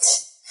perfect.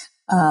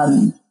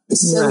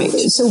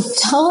 So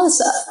tell us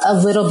a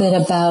little bit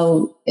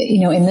about,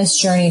 you know, in this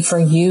journey for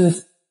you,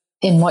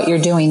 in what you're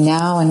doing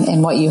now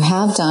and what you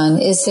have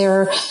done. Is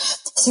there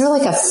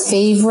like a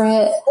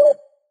favorite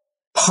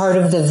part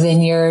of the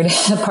vineyard,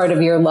 part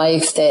of your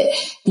life that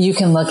you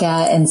can look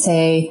at and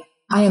say,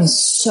 I am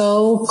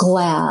so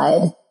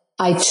glad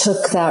I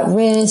took that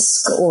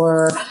risk,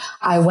 or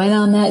I went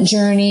on that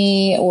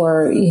journey,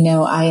 or, you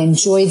know, I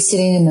enjoyed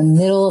sitting in the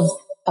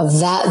middle of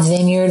that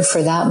vineyard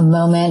for that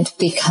moment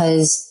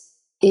because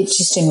it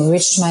just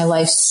enriched my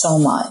life so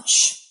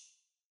much?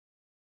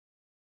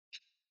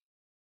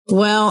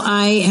 Well,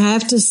 I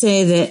have to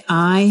say that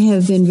I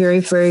have been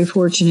very, very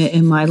fortunate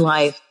in my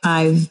life.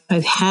 I've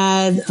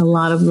had a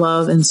lot of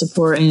love and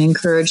support and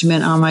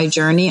encouragement on my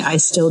journey. I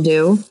still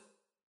do.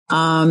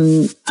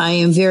 I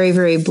am very,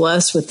 very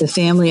blessed with the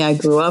family I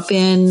grew up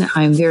in.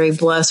 I'm very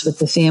blessed with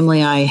the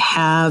family I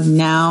have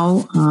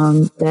now,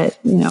 that,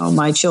 you know,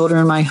 my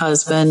children, my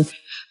husband,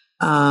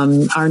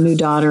 our new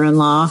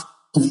daughter-in-law.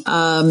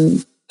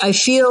 I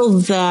feel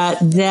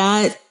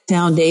that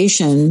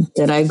foundation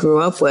that I grew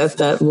up with,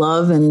 that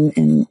love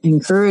and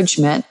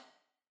encouragement,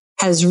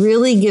 has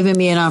really given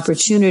me an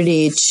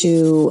opportunity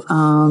to,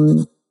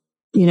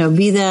 you know,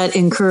 be that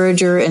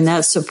encourager and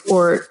that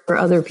support for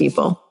other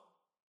people.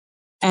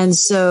 And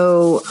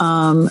so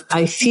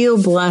I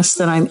feel blessed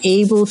that I'm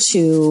able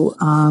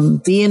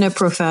to be in a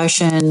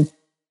profession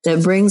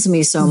that brings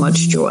me so much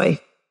joy.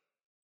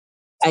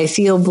 I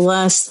feel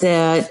blessed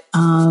that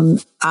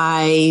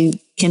I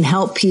can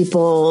help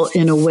people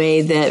in a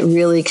way that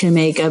really can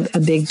make a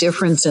big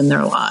difference in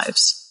their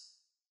lives.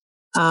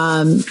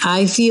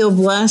 I feel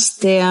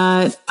blessed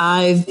that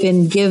I've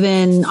been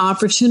given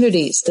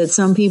opportunities that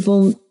some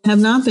people have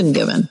not been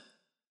given.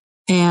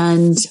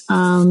 And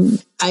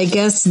I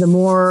guess the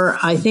more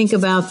I think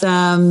about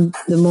them,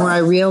 the more I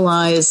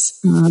realize,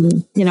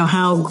 you know,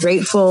 how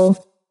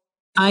grateful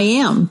I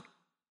am.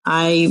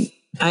 I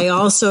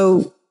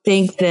also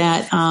think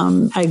that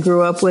I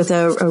grew up with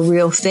a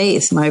real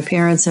faith. My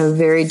parents have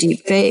very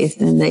deep faith,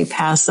 and they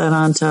pass that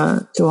on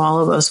to all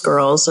of us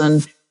girls.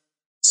 And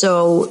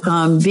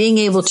so being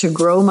able to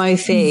grow my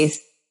faith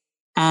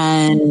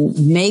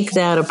and make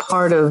that a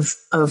part of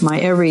my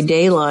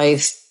everyday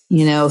life,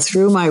 you know,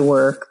 through my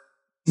work,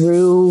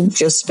 through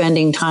just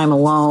spending time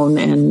alone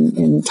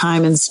and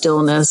time in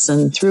stillness,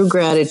 and through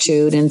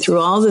gratitude, and through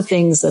all the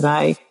things that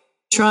I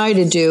try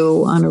to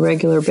do on a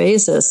regular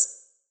basis,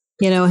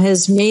 you know,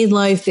 has made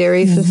life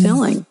very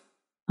fulfilling.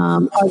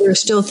 Are there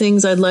still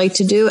things I'd like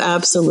to do?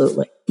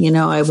 Absolutely. You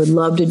know, I would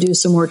love to do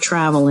some more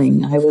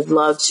traveling. I would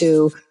love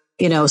to,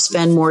 you know,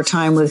 spend more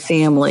time with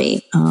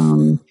family.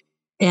 And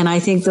I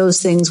think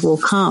those things will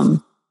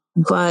come.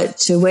 But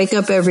to wake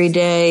up every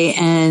day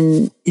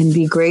and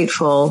be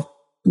grateful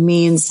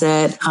means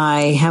that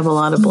I have a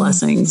lot of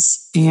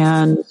blessings.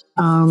 And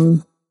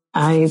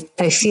I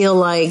feel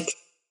like,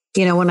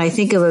 you know, when I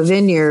think of a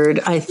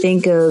vineyard, I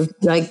think of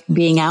like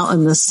being out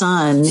in the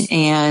sun,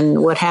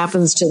 and what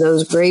happens to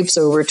those grapes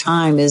over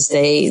time is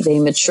they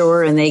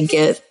mature and they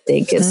get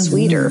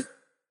sweeter.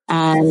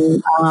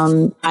 And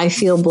I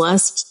feel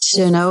blessed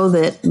to know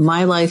that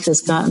my life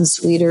has gotten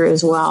sweeter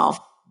as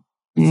well.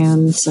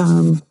 And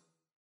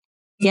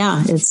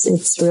yeah,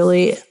 it's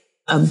really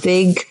a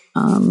big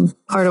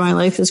part of my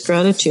life is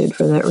gratitude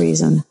for that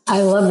reason.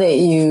 I love that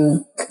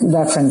you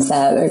reference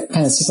that, or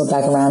kind of circle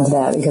back around to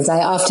that, because I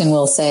often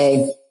will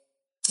say,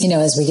 you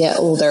know, as we get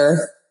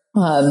older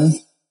and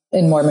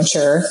more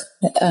mature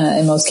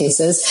in most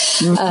cases,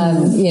 you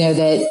know,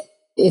 that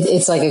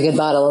it's like a good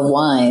bottle of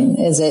wine.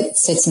 As it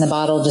sits in the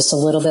bottle just a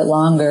little bit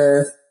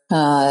longer,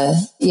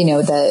 you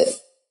know,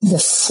 the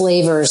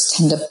flavors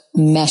tend to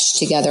mesh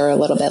together a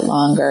little bit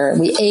longer.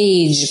 We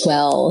age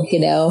well, you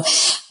know,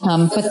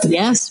 but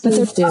there's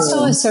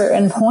also a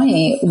certain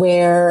point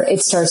where it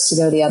starts to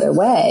go the other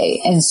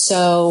way. And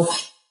so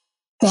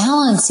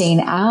balancing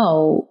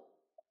out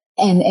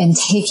and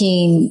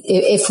taking,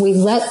 if we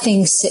let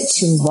things sit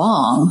too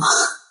long,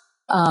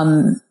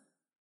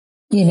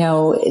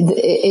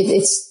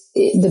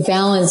 the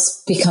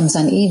balance becomes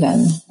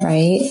uneven,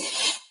 right?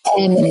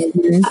 And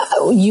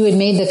you had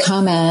made the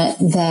comment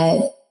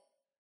that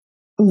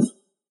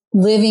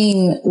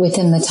living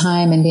within the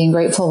time and being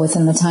grateful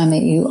within the time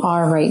that you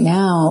are right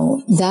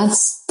now,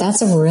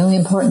 that's a really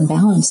important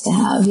balance to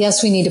have.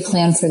 Yes, we need to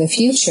plan for the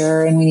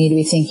future and we need to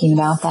be thinking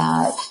about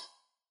that.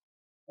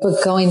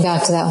 But going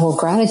back to that whole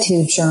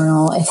gratitude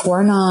journal, if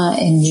we're not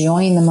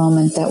enjoying the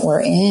moment that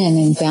we're in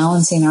and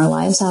balancing our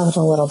lives out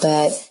a little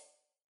bit,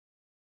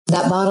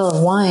 that bottle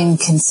of wine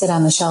can sit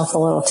on the shelf a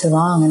little too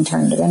long and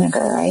turn to vinegar,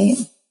 right?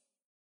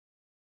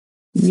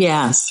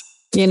 Yes.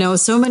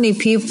 So many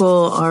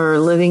people are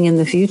living in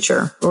the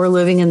future or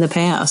living in the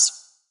past,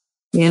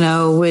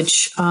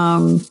 which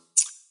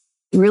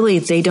really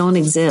they don't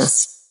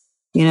exist.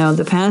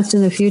 The past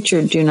and the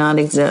future do not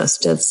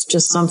exist. It's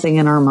just something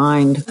in our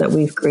mind that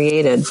we've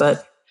created.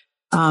 But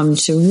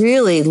to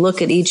really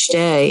look at each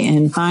day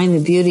and find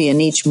the beauty in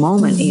each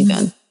moment,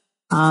 even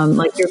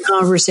like your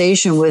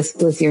conversation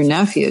with your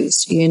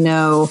nephews,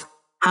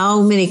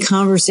 how many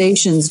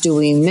conversations do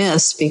we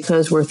miss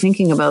because we're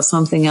thinking about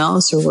something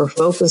else or we're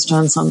focused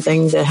on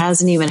something that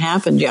hasn't even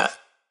happened yet?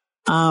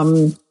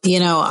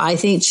 I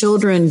think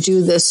children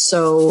do this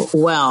so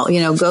well.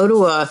 Go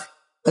to a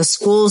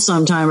school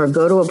sometime or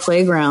go to a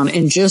playground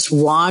and just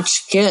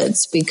watch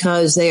kids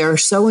because they are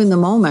so in the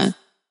moment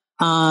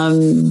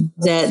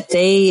that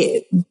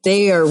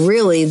they are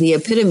really the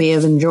epitome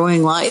of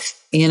enjoying life.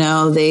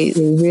 They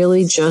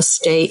really just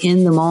stay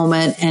in the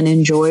moment and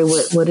enjoy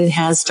what it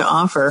has to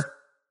offer.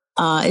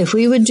 If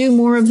we would do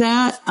more of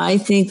that, I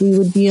think we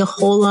would be a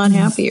whole lot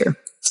happier.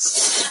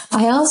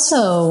 I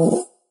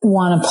also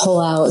want to pull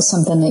out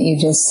something that you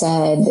just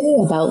said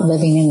about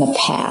living in the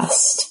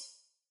past.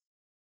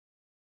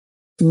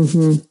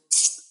 Mm-hmm.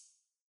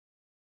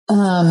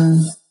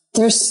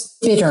 There's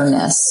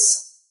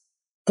bitterness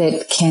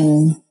that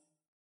can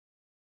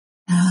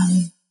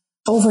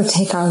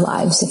overtake our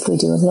lives if we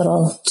do a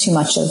little too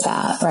much of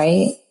that,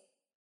 right?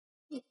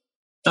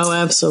 Oh,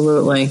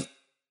 absolutely.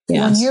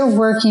 Yes. When you're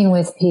working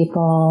with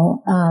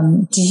people,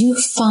 do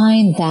you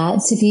find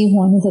that to be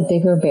one of the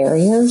bigger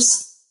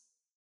barriers?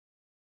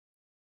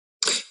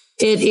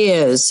 It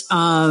is.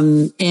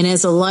 And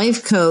as a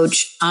life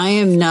coach, I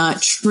am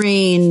not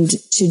trained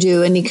to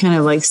do any kind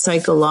of like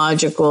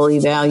psychological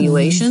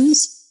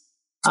evaluations.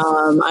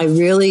 I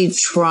really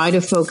try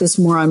to focus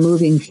more on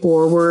moving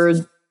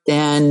forward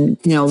than,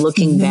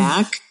 looking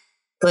back.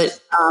 But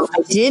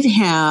I did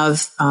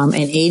have an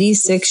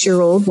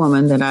 86-year-old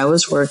woman that I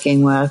was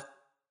working with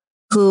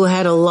who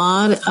had a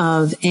lot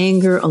of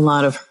anger, a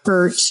lot of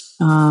hurt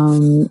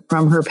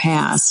from her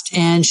past,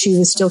 and she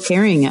was still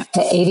carrying it.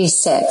 At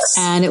 86.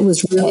 And it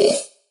was really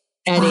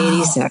at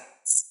 86.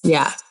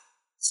 Yeah,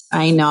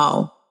 I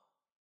know.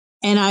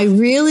 And I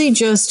really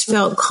just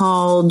felt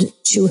called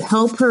to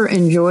help her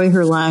enjoy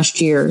her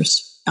last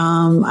years.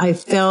 I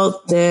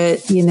felt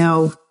that,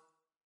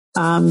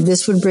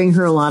 this would bring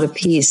her a lot of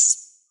peace.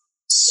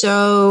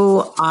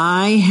 So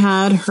I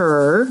had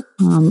her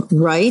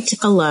write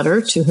a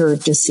letter to her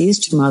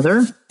deceased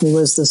mother, who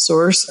was the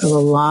source of a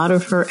lot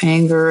of her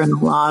anger and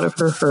a lot of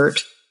her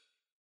hurt.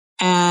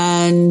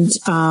 And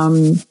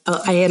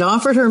I had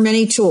offered her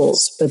many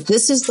tools, but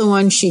this is the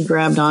one she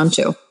grabbed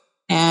onto.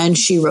 And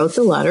she wrote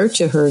the letter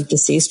to her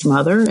deceased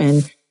mother,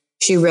 and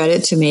she read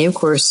it to me. Of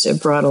course,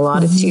 it brought a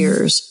lot of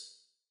tears.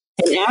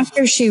 And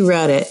after she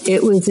read it,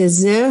 it was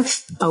as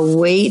if a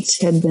weight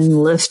had been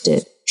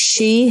lifted.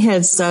 She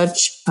had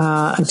such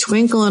a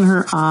twinkle in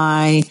her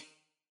eye,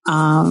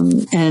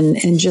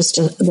 and just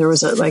there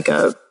was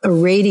a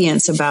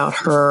radiance about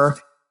her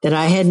that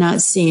I had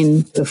not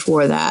seen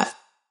before that.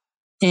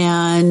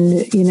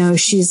 And,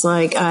 she's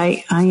like,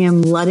 I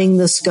am letting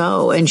this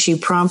go. And she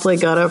promptly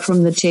got up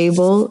from the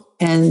table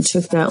and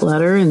took that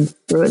letter and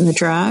threw it in the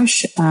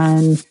trash.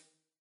 And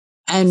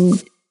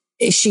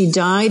she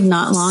died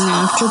not long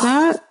after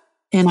that.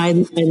 And I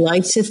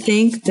like to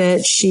think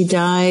that she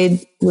died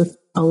with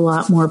a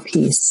lot more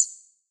peace.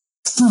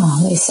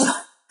 Oh, Lisa.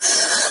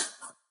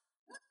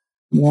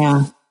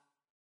 Yeah.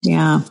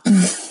 Yeah.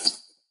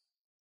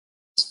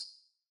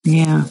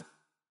 Yeah.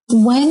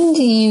 When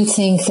do you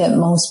think that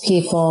most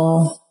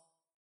people,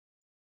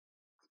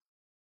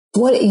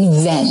 what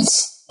event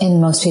in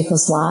most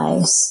people's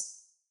lives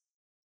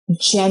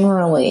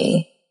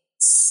generally,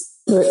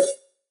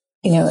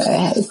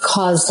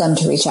 caused them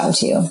to reach out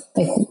to you?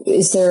 Like,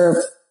 is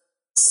there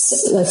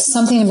like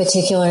something in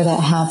particular that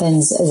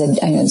happens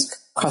I know it's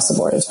across the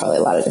board, it's probably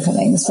a lot of different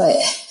things, but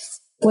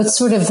what's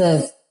sort of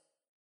the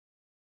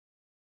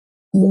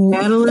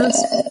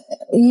catalyst?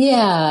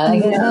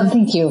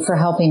 Thank you for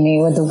helping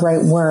me with the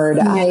right word.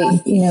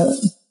 Yeah.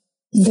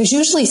 There's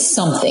usually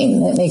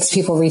something that makes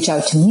people reach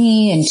out to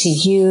me and to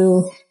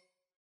you.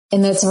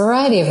 And that's a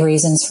variety of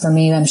reasons for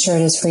me. I'm sure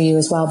it is for you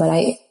as well. But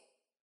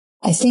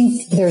I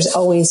think there's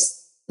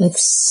always like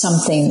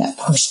something that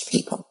pushed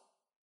people.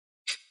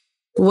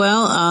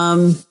 Well,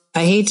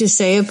 I hate to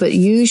say it, but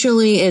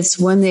usually it's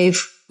when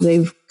they've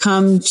they've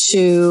come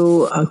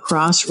to a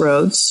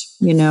crossroads,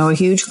 a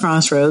huge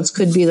crossroads.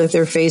 Could be that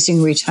they're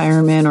facing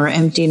retirement or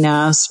empty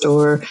nest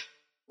or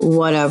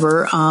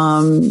whatever.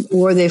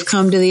 Or they've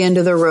come to the end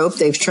of the rope.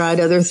 They've tried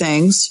other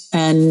things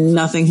and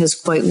nothing has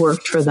quite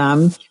worked for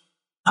them.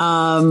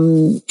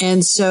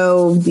 And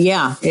so,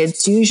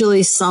 it's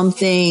usually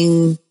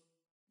something,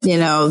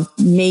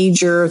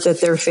 major that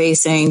they're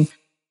facing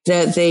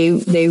that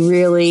they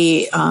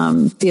really,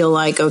 feel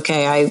like,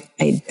 okay,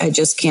 I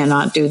just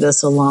cannot do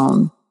this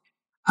alone.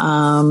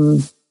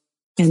 And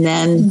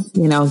then,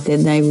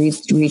 then they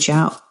reach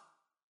out.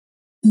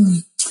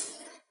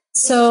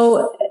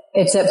 So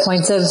it's at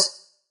points of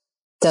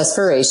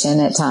desperation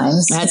at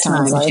times. At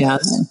times, like.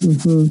 Yes.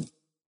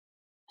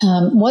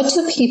 Mm-hmm. What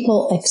do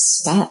people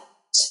expect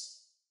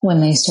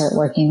when they start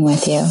working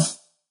with you?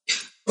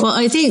 Well,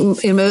 I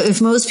think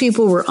if most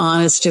people were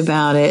honest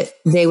about it,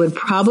 they would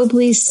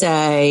probably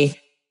say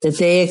that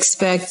they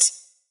expect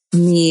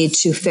me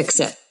to fix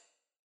it.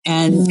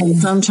 And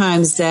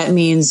sometimes that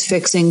means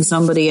fixing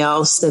somebody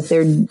else that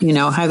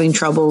they're, having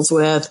troubles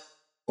with,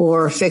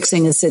 or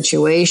fixing a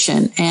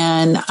situation.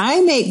 And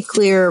I make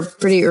clear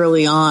pretty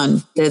early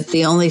on that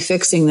the only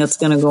fixing that's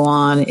going to go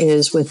on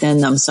is within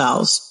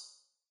themselves.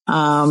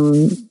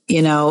 And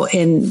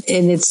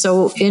it's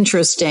so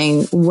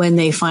interesting when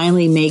they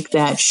finally make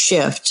that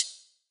shift,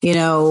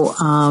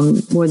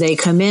 where they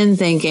come in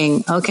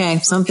thinking, okay,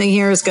 something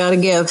here has got to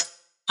give.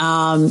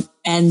 And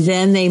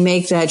then they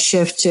make that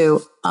shift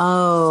to,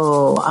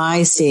 oh,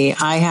 I see.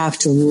 I have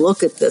to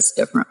look at this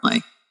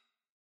differently.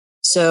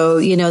 So,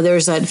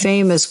 there's that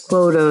famous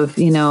quote of,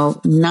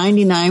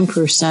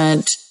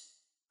 99%,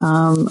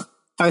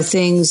 are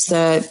things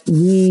that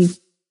we,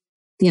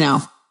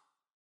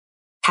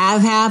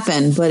 have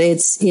happened, but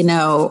it's,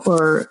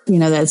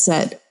 that's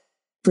that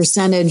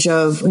percentage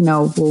of,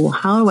 well,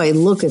 how do I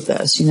look at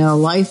this?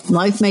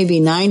 Life may be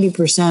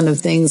 90% of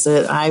things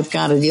that I've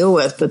got to deal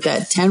with, but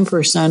that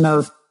 10%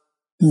 of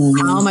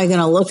how am I going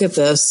to look at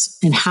this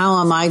and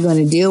how am I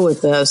going to deal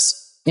with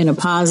this in a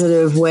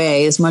positive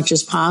way as much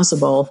as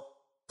possible?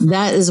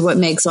 That is what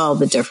makes all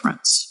the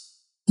difference.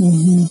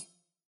 Mm-hmm.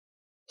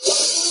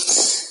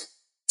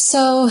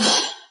 So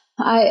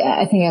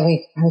I think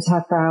we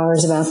talk for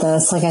hours about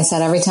this. Like I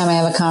said, every time I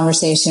have a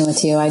conversation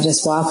with you, I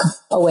just walk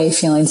away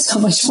feeling so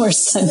much more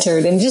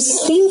centered and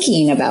just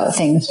thinking about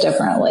things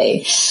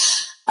differently.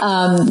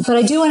 But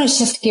I do want to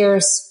shift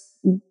gears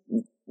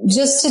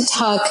just to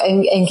talk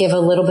and give a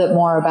little bit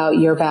more about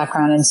your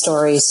background and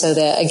story, so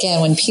that,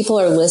 again, when people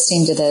are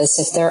listening to this,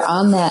 if they're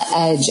on that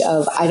edge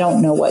of, I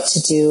don't know what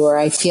to do, or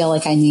I feel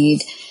like I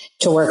need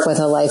to work with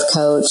a life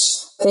coach,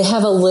 they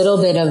have a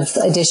little bit of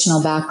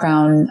additional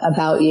background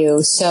about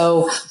you.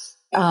 So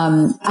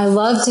I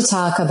love to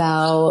talk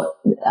about,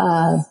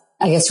 I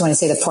guess you want to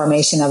say the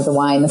formation of the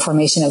wine, the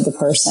formation of the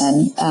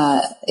person.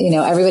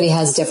 Everybody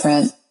has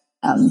different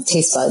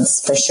taste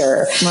buds for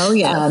sure. Oh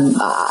yeah.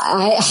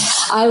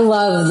 I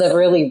love the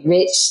really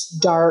rich,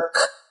 dark,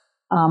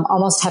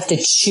 almost have to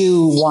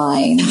chew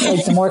wine.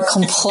 Like the more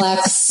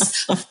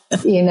complex,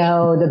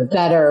 the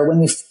better.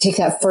 When you take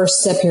that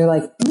first sip, you're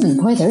like,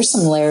 boy, there's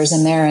some layers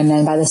in there. And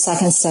then by the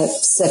second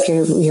sip,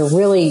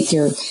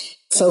 you're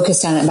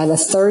focused on it. By the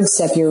third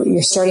sip,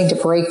 you're starting to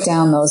break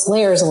down those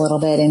layers a little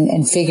bit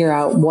and figure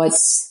out what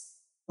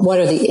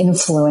are the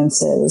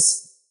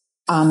influences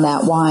on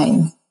that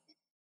wine.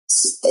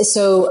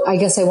 So I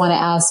guess I want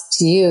to ask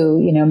to you,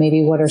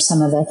 maybe what are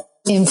some of the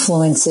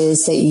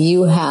influences that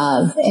you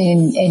have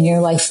in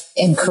your life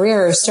and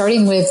career,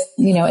 starting with,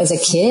 as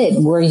a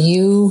kid, were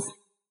you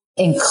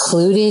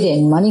included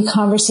in money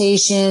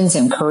conversations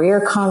and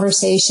career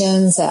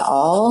conversations at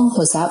all?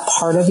 Was that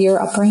part of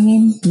your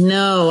upbringing?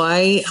 No,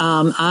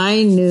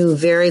 I knew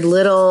very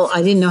little.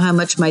 I didn't know how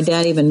much my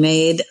dad even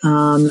made.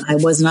 I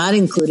was not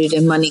included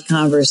in money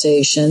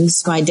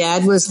conversations. My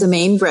dad was the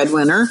main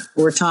breadwinner.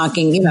 We're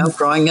talking,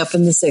 growing up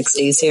in the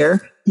 60s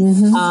here.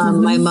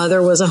 Mm-hmm, my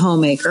mother was a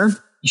homemaker.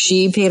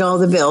 She paid all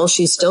the bills.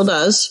 She still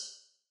does.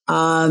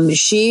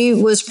 She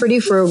was pretty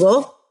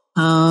frugal.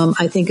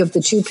 I think of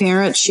the two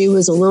parents, she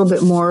was a little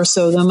bit more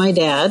so than my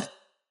dad.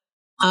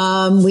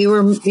 We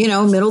were,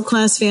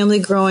 middle-class family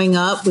growing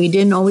up. We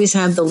didn't always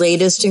have the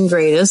latest and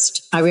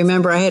greatest. I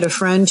remember I had a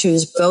friend who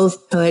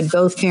had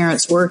both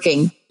parents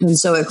working. And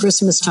so at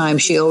Christmas time,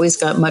 she always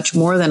got much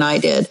more than I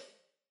did.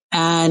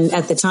 And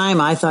at the time,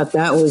 I thought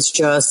that was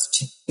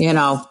just,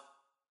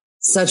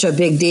 such a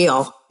big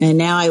deal. And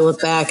now I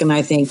look back and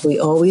I think we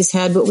always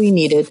had what we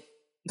needed.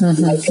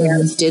 Mm-hmm. My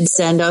parents did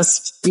send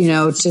us,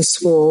 to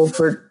school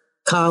for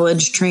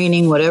college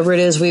training, whatever it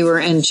is we were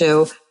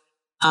into.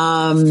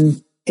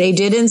 They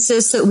did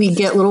insist that we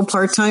get little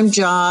part-time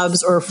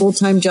jobs or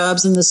full-time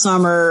jobs in the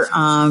summer,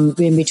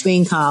 in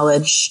between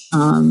college,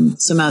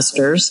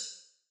 semesters.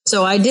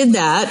 So I did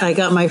that. I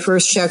got my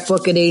first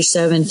checkbook at age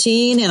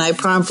 17 and I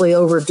promptly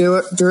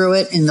overdrew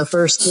it in the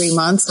first 3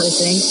 months, I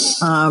think.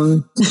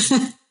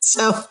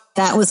 So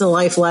that was a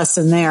life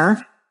lesson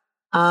there.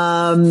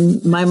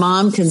 My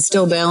mom can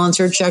still balance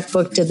her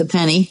checkbook to the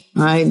penny.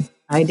 I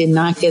did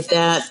not get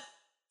that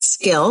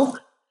skill.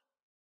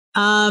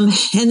 And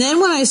then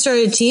when I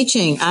started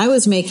teaching, I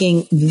was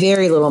making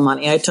very little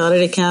money. I taught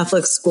at a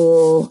Catholic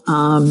school.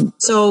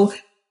 So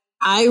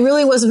I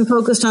really wasn't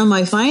focused on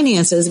my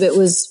finances, but it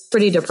was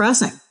pretty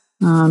depressing.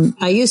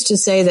 I used to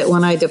say that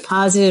when I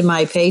deposited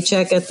my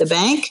paycheck at the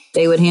bank,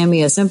 they would hand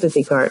me a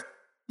sympathy card.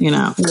 You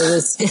know,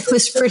 it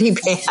was pretty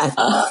bad.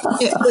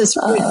 It was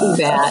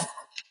pretty bad.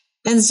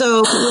 And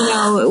so, you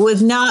know,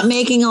 with not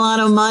making a lot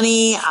of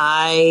money,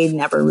 I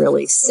never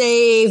really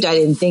saved. I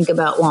didn't think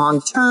about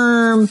long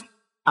term.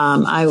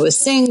 I was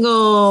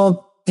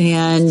single,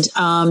 and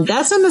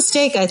that's a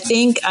mistake I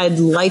think I'd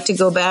like to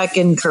go back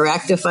and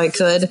correct if I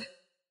could.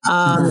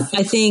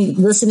 I think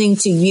listening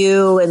to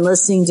you and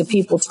listening to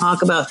people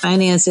talk about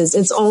finances,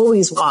 it's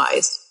always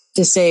wise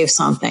to save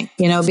something,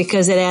 you know,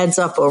 because it adds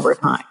up over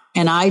time.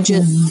 And I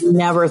just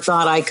never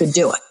thought I could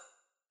do it.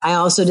 I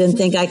also didn't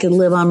think I could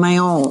live on my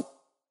own.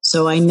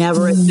 So I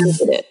never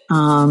attempted it.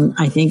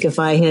 I think if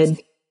I had,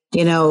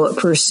 you know,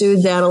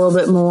 pursued that a little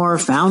bit more,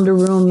 found a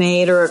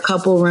roommate or a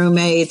couple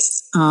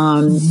roommates,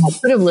 I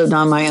could have lived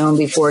on my own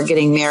before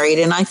getting married.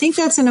 And I think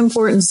that's an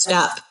important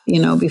step, you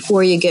know,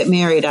 before you get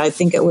married. I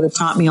think it would have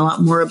taught me a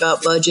lot more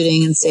about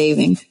budgeting and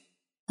saving,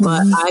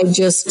 but I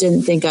just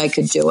didn't think I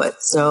could do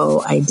it.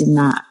 So I did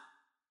not.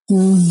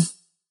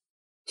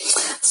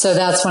 So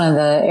that's one of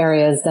the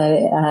areas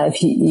that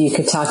if you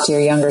could talk to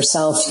your younger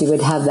self, you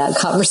would have that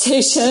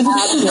conversation.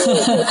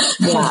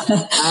 Absolutely. Yeah,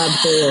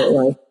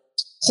 absolutely.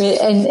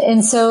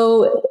 And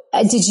so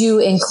did you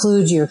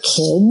include your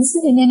kids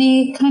in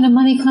any kind of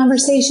money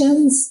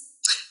conversations?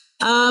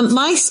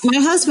 My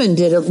husband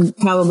did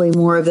probably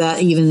more of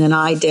that even than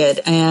I did.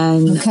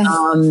 And,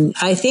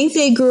 I think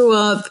they grew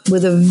up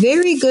with a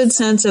very good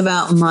sense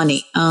about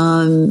money.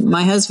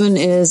 My husband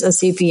is a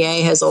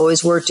CPA, has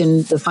always worked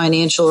in the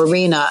financial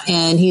arena,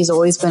 and he's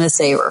always been a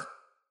saver.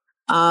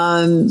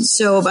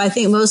 So I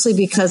think mostly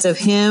because of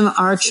him,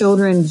 our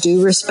children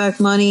do respect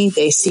money.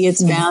 They see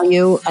its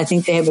value. I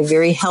think they have a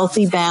very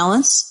healthy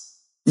balance.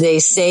 They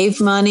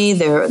save money.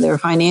 They're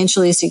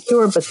financially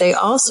secure, but they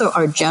also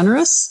are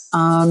generous.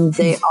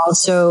 They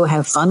also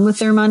have fun with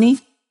their money.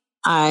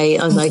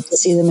 I'd like to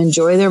see them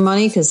enjoy their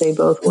money because they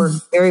both work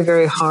very,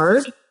 very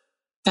hard,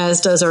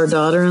 as does our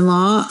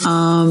daughter-in-law.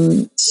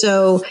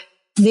 So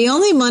the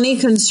only money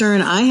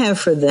concern I have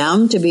for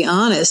them, to be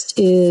honest,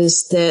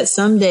 is that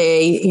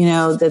someday, you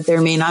know, that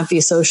there may not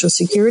be Social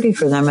Security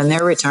for them in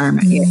their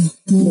retirement year.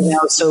 You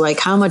know, so like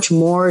how much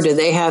more do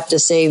they have to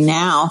save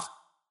now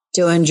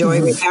to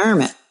enjoy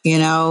retirement? You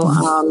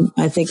know,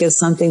 I think it's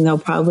something they'll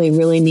probably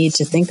really need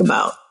to think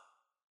about.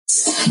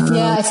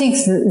 Yeah, I think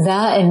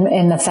that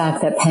and the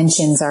fact that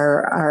pensions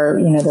are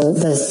you know,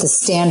 the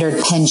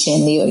standard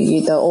pension,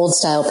 the old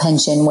style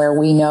pension where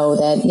we know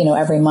that, you know,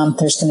 every month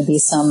there's going to be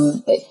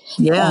some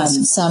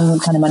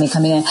kind of money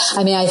coming in.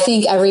 I mean, I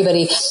think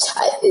everybody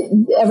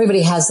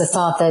has the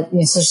thought that, you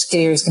know, Social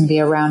Security is going to be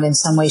around in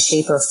some way,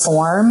 shape, or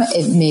form.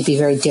 It may be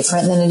very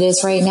different than it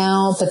is right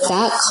now, but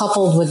that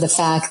coupled with the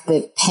fact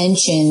that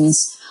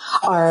pensions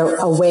are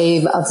a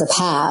wave of the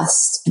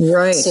past.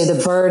 Right. So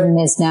the burden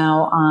is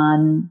now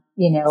on,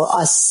 you know,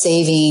 us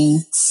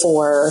saving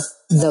for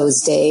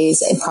those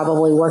days and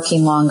probably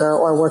working longer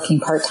or working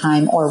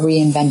part-time or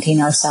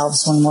reinventing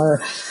ourselves when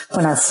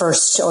our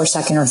first or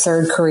second or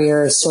third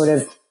career is sort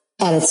of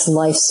at its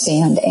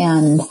lifespan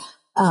end.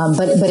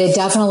 But it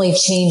definitely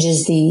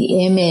changes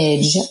the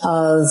image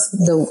of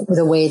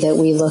the way that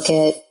we look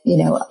at, you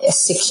know, a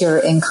secure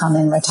income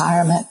in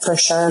retirement for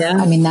sure. Yeah.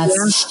 I mean,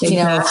 that's, you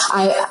know,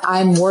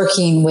 I'm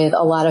working with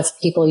a lot of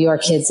people your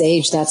kids'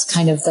 age. That's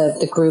kind of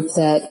the group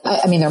that,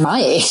 I mean, they're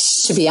my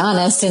age, to be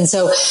honest. And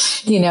so,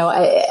 you know,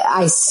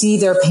 I see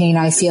their pain.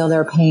 I feel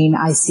their pain.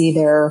 I see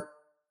their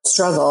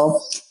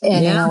struggle.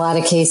 And in a lot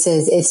of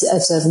cases,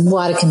 it's a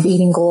lot of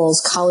competing goals.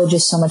 College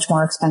is so much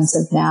more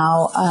expensive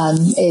now.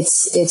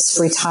 It's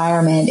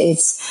retirement,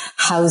 it's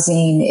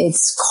housing,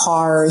 it's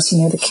cars, you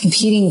know, the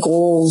competing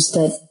goals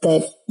that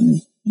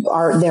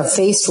they're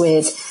faced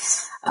with,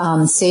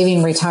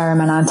 saving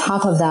retirement. On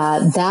top of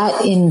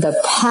that in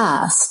the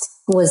past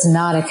was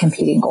not a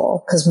competing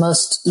goal because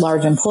most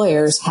large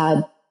employers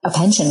had a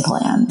pension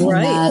plan.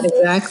 Right.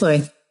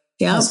 Exactly.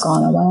 Yeah. Has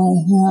gone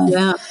away.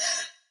 Yeah.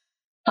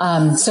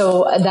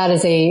 So that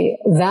is a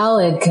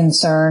valid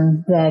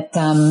concern that,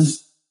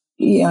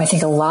 you know, I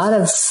think a lot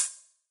of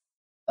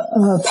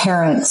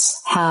parents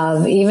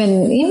have,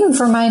 even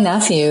for my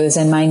nephews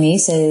and my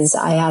nieces,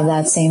 I have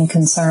that same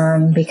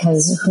concern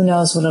because who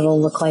knows what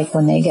it'll look like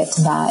when they get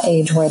to that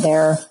age where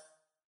they're,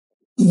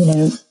 you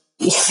know,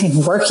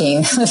 even working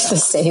at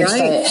this age.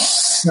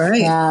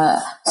 Right.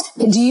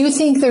 Do you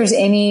think there's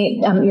any,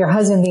 your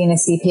husband being a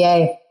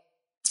CPA,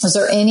 is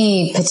there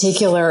any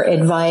particular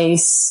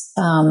advice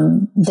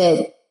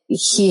that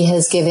he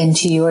has given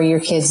to you or your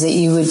kids that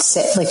you would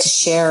like to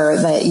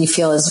share that you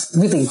feel is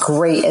really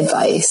great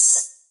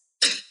advice?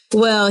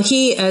 Well,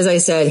 as I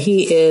said,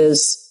 he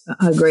is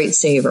a great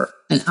saver.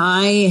 And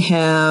I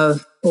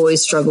have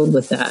always struggled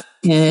with that.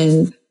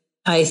 And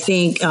I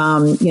think,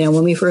 you know,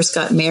 when we first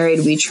got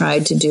married, we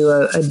tried to do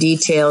a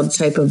detailed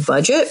type of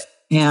budget.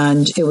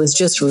 And it was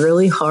just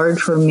really hard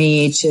for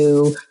me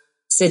to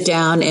sit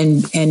down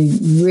and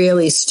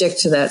really stick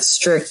to that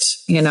strict,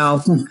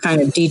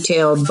 kind of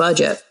detailed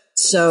budget.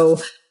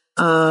 So,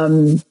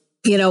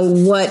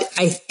 what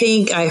I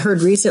think I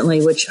heard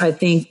recently, which I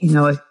think,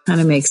 it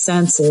kind of makes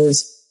sense,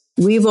 is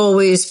we've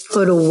always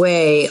put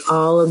away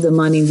all of the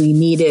money we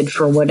needed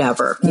for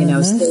whatever,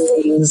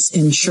 savings,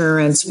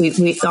 insurance,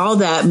 we all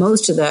that,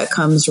 most of that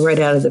comes right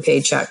out of the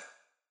paycheck.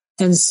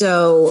 And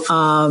so,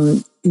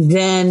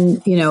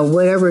 then,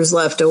 whatever's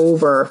left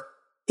over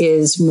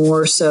is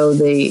more so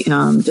the,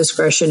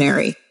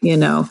 discretionary,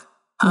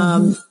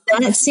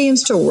 that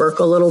seems to work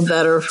a little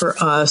better for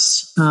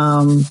us.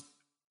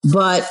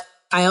 But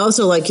I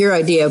also like your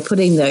idea of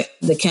putting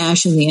the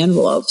cash in the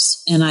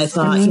envelopes. And I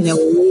thought,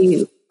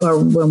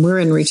 when we're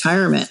in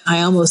retirement,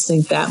 I almost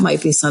think that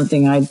might be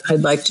something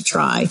I'd like to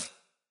try,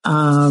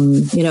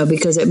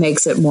 because it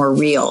makes it more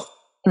real.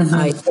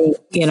 I think,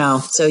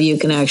 so you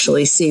can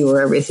actually see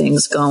where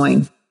everything's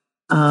going.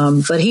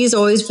 But he's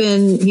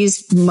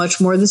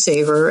much more the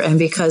saver. And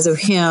because of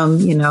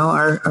him,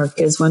 our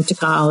kids went to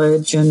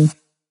college and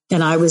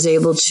I was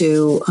able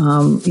to,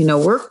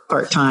 work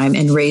part-time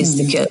and raise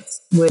the kids,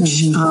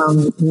 which,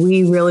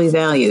 we really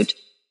valued.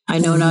 I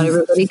know not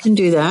everybody can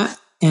do that.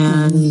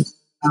 And,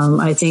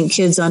 I think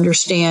kids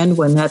understand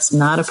when that's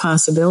not a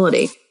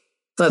possibility,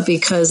 but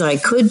because I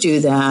could do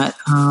that,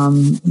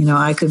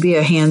 I could be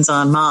a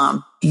hands-on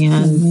mom,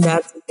 and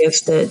that's a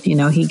gift that,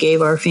 he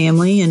gave our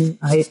family. And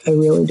I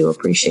really do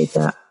appreciate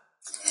that.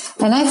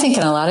 And I think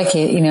in a lot of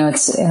cases,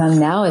 it's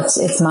now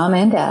it's mom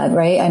and dad,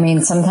 right? I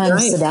mean,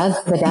 sometimes the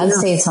dad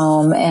stays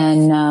home,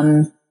 and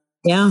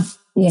I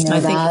think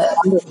that's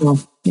wonderful.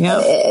 Yeah,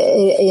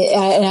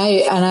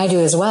 and I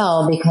do as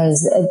well,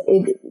 because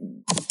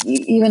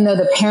even though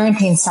the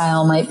parenting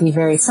style might be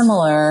very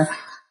similar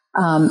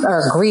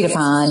or agreed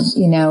upon,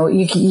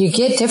 you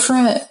get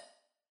different,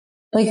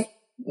 like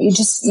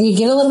you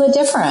get a little bit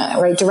different,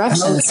 right,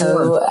 direction. Oh, sure.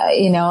 So,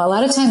 a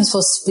lot of times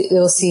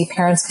we'll see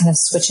parents kind of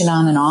switching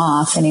on and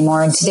off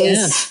anymore. In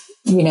today's,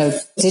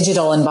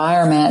 digital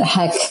environment,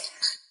 heck,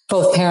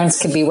 both parents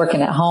could be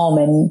working at home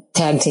and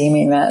tag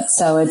teaming it.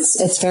 So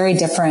it's very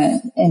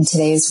different in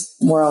today's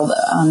world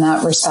on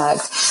that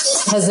respect.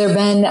 Has there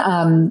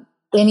been,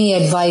 any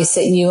advice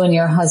that you and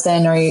your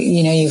husband, or,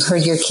 you've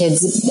heard your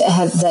kids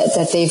have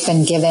that they've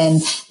been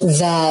given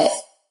that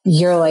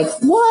you're like,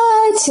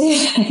 what?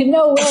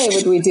 No way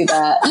would we do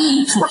that.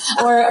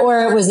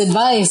 or it was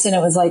advice and it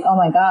was like, oh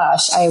my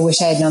gosh, I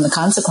wish I had known the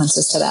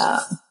consequences to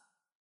that.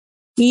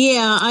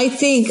 Yeah, I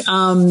think,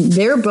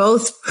 they're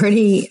both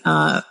pretty,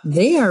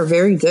 they are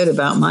very good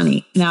about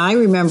money. Now, I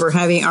remember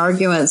having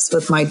arguments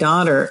with my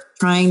daughter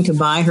trying to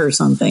buy her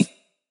something.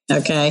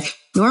 Okay.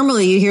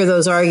 Normally you hear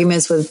those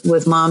arguments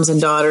with moms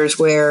and daughters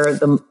where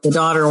the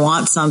daughter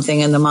wants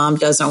something and the mom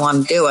doesn't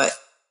want to do it.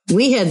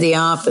 We had the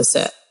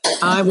opposite.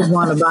 I would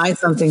want to buy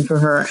something for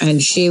her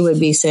and she would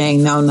be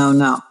saying, no, no,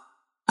 no.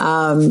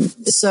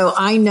 So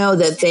I know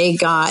that they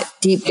got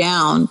deep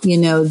down,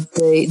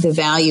 the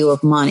value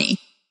of money.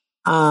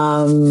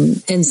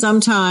 And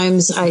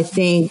sometimes I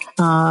think,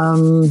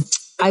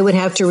 I would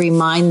have to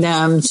remind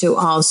them to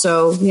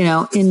also,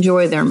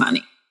 enjoy their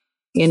money,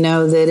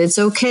 that it's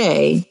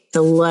okay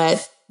to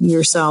let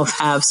yourself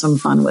have some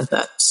fun with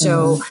it.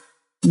 So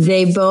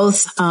they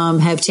both,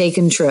 have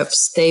taken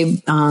trips.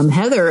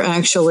 Heather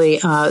actually,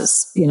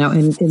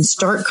 in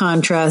stark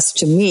contrast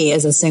to me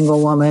as a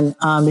single woman,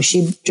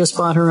 she just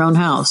bought her own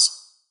house,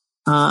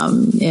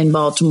 in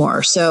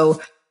Baltimore.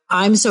 So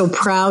I'm so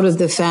proud of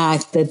the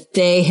fact that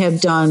they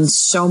have done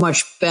so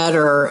much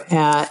better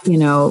at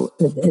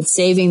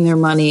saving their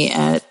money,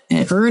 at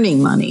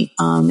earning money,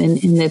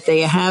 and that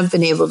they have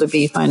been able to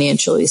be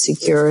financially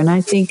secure. And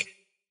I think,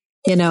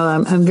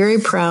 I'm very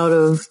proud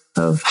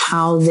of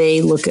how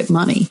they look at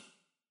money.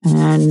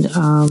 And,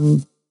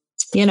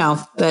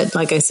 but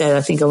like I said,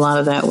 I think a lot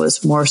of that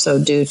was more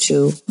so due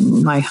to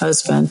my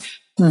husband.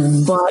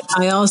 But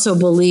I also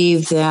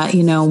believe that,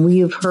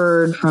 we've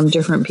heard from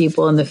different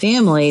people in the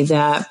family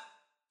that,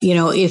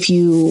 if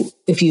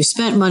you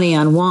spent money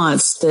on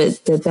wants,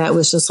 that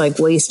was just like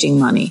wasting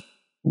money.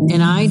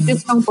 And I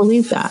just don't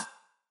believe that.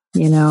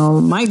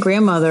 My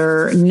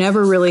grandmother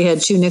never really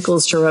had two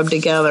nickels to rub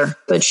together,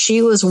 but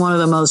she was one of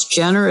the most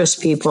generous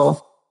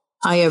people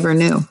I ever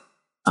knew.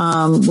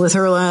 With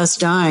her last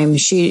dime,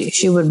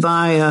 she would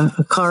buy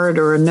a card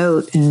or a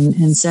note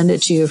and send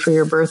it to you for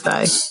your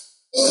birthday.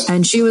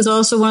 And she was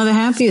also one of the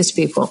happiest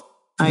people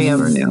I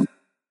ever knew.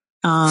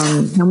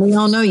 And we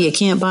all know you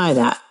can't buy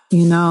that.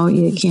 You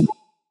can't.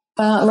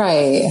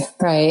 Right.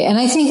 And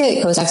I think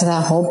it goes back to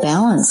that whole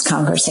balance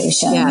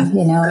conversation, that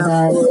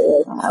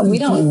we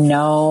don't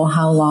know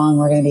how long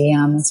we're going to be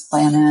on this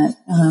planet.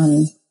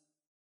 I'm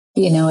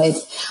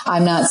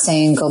not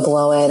saying go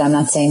blow it. I'm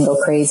not saying go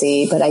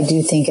crazy, but I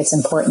do think it's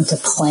important to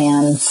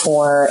plan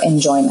for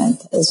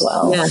enjoyment as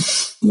well.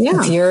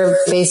 Yeah. If your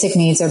basic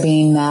needs are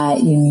being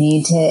met, you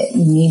need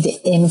to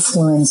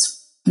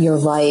influence your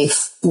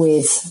life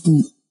with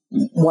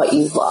what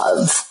you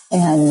love.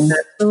 And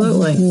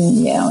absolutely,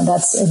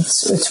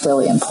 it's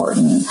really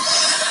important.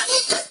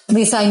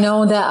 Lisa, I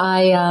know that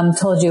I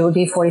told you it would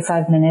be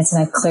 45 minutes,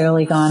 and I've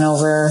clearly gone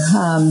over,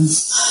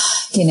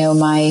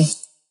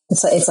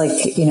 it's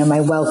like,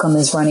 my welcome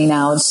is running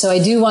out. So I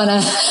do want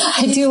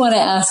to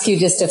ask you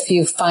just a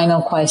few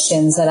final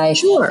questions that I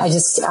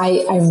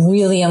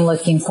really am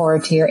looking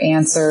forward to your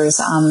answers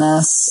on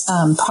this.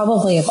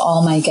 Probably of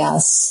all my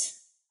guests,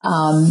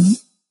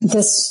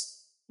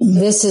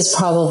 this is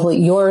probably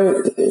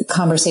your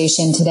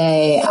conversation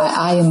today.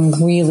 I am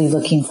really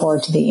looking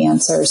forward to the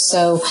answers.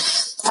 So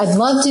I'd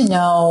love to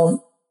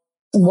know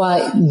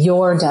what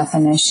your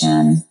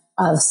definition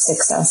of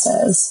success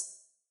is.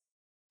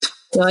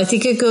 Well, I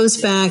think it goes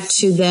back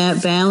to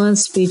that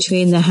balance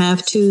between the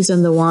have-tos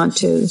and the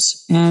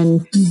want-tos,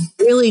 and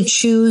really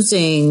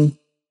choosing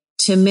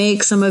to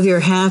make some of your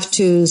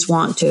have-tos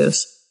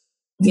want-tos.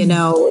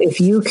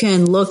 If you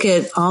can look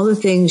at all the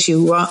things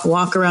you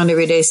walk around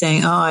every day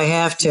saying, oh, I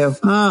have to.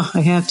 Oh,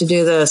 I have to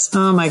do this.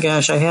 Oh, my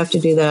gosh, I have to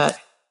do that.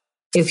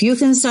 If you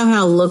can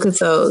somehow look at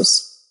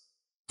those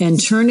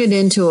and turn it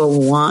into a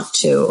want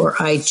to, or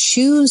I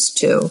choose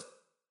to,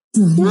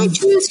 then I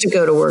choose to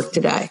go to work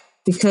today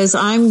because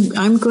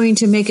I'm going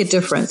to make a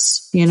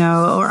difference,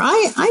 or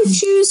I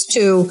choose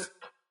to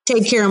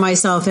take care of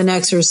myself and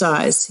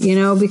exercise,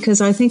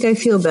 because I think I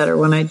feel better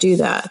when I do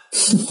that.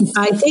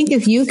 I think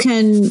if you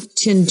can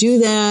do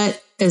that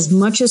as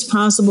much as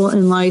possible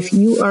in life,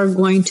 you are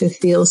going to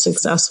feel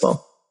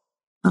successful.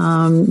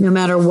 No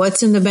matter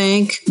what's in the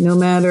bank, no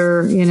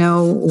matter,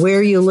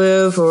 where you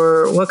live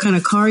or what kind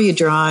of car you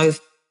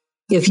drive,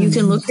 if you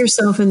can look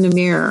yourself in the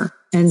mirror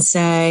and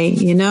say,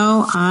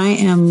 I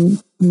am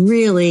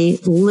really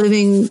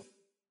living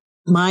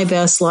my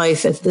best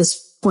life at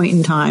this point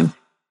in time.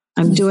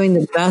 I'm doing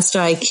the best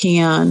I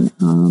can.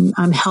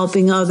 I'm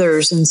helping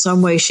others in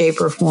some way, shape,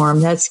 or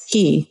form. That's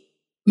key.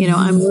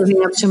 I'm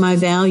living up to my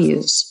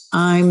values.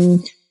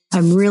 I'm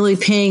really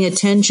paying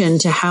attention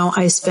to how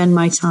I spend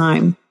my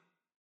time.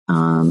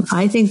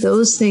 I think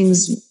those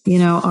things,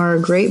 are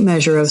a great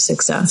measure of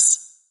success.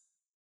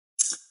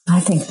 I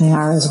think they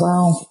are as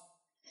well.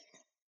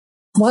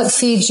 What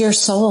feeds your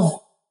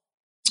soul?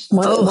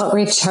 What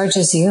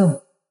recharges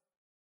you?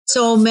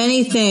 So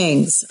many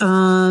things.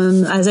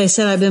 As I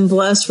said, I've been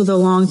blessed with a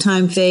long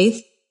time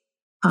faith.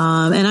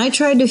 And I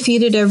try to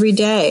feed it every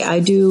day. I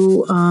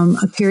do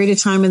a period of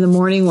time in the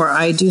morning where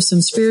I do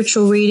some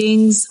spiritual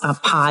readings,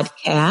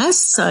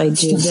 podcasts. I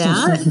do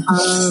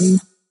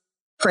that.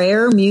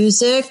 Prayer,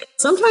 music.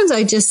 Sometimes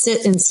I just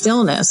sit in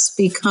stillness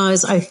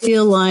because I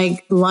feel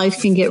like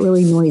life can get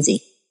really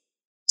noisy.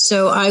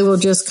 So I will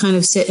just kind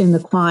of sit in the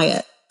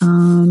quiet.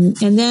 And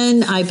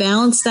then I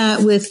balance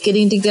that with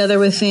getting together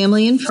with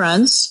family and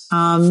friends.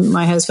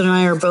 My husband and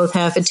I are both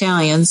half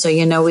Italian, so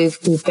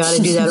we've got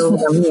to do that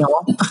over a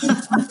meal.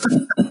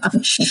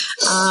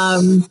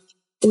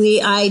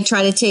 I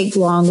try to take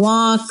long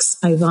walks.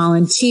 I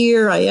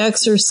volunteer. I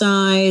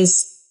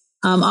exercise.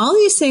 All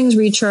these things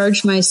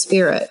recharge my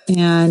spirit,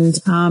 and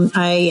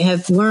I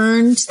have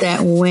learned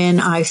that when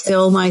I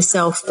fill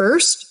myself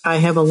first, I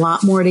have a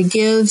lot more to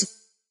give.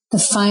 The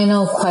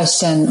final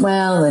question,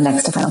 the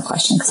next to final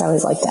question, because I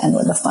always like to end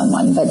with a fun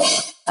one, but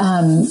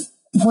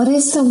what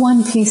is the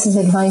one piece of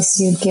advice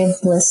you'd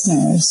give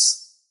listeners?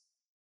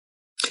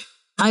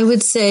 I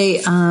would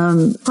say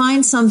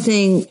find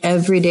something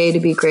every day to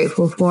be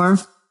grateful for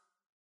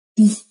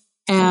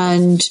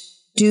and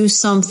do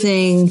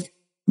something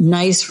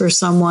nice for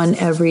someone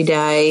every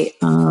day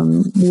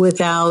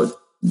without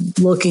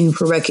looking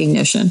for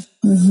recognition.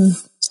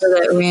 So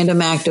that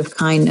random act of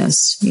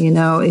kindness,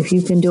 if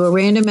you can do a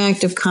random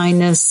act of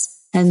kindness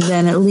and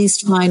then at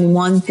least find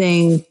one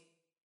thing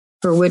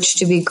for which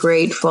to be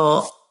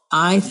grateful,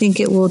 I think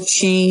it will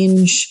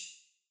change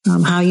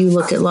how you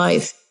look at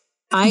life.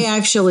 I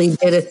actually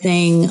did a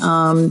thing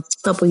a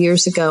couple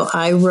years ago.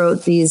 I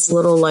wrote these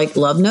little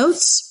love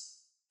notes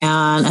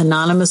and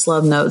anonymous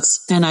love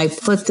notes, and I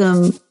put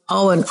them in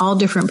all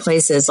different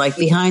places, like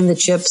behind the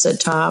chips at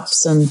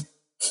Tops and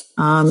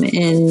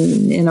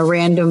in a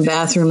random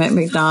bathroom at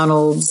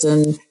McDonald's,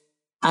 and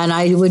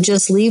I would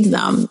just leave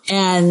them.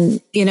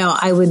 And,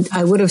 I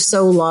would have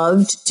so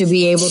loved to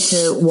be able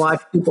to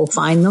watch people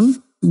find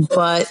them,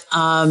 but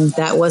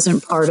that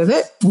wasn't part of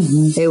it.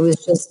 It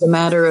was just a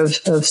matter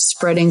of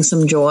spreading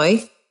some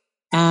joy.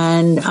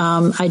 And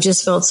I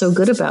just felt so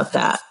good about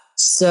that.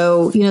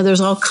 So,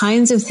 there's all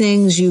kinds of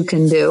things you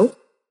can do.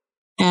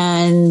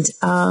 And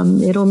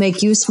it'll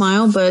make you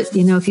smile. But,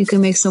 if you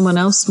can make someone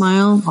else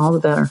smile, all the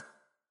better.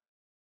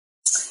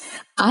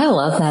 I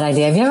love that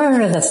idea. Have you ever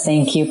heard of the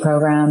thank you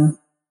program?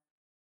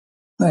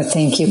 Or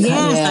thank you.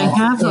 Yes, I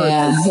have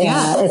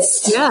heard.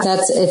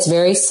 It's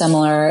very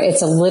similar.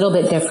 It's a little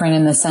bit different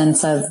in the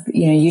sense of,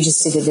 you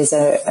just did it as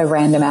a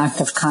random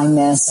act of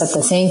kindness. But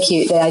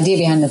the idea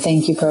behind the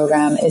thank you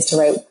program is to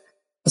write,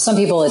 for some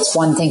people, it's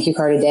one thank you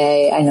card a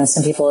day. I know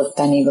some people have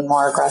been even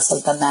more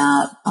aggressive than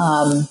that.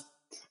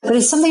 But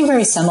it's something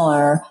very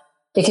similar.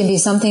 It can be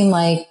something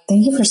like,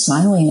 thank you for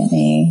smiling at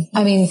me.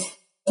 I mean,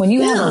 when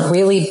you have a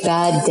really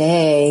bad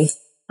day,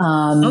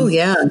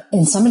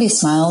 and somebody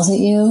smiles at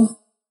you,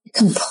 it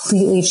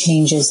completely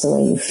changes the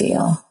way you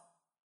feel.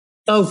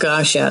 Oh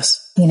gosh,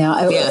 yes.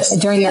 Yes.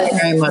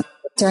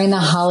 During the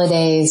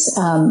holidays,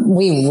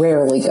 we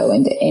rarely go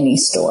into any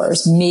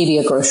stores, maybe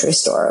a grocery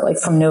store, like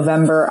from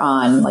November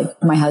on,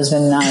 like my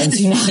husband and I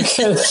do not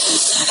go.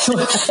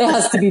 It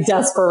has to be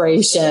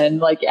desperation.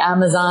 Like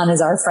Amazon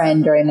is our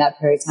friend during that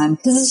period of time.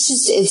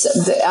 Cause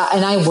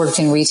and I worked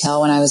in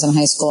retail when I was in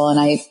high school, and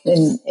I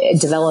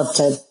developed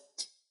a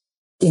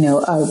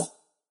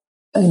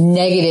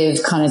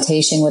negative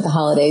connotation with the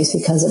holidays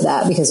because of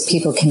that, because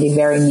people can be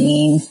very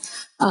mean.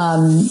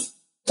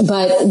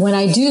 But when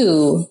I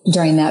do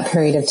during that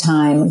period of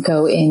time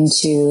go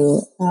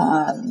into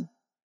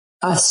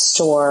a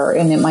store,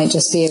 and it might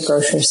just be a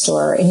grocery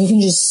store, and you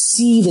can just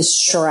see the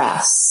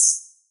stress.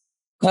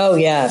 Oh,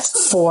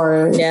 yes.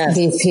 For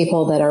these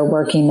people that are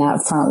working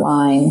that front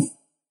line.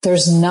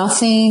 There's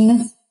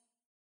nothing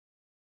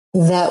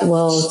that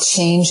will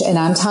change, and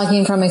I'm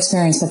talking from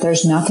experience, but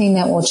there's nothing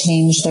that will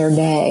change their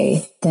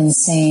day than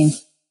saying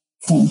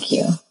thank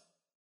you.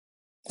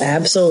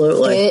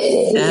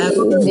 Absolutely.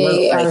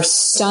 They are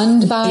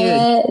stunned by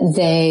it.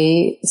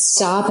 They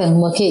stop and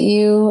look at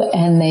you,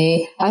 and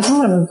I've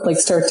had them like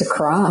start to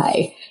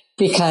cry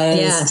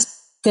because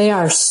they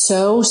are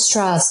so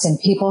stressed, and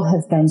people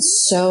have been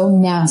so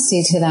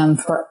nasty to them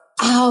for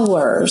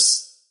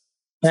hours.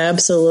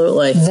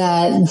 Absolutely.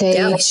 That they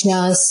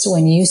just,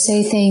 when you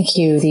say thank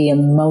you, the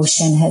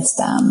emotion hits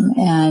them.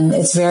 And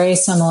it's very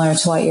similar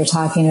to what you're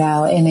talking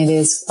about. And it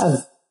is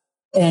an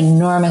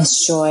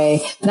enormous joy,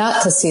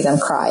 not to see them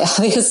cry,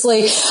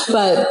 obviously,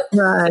 but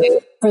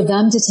for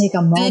them to take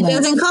a moment. And it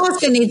doesn't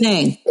cost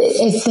anything.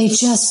 If they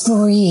just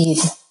breathe.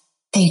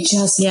 They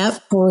just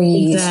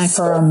breathe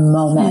for a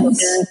moment.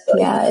 Exactly.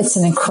 Yeah, it's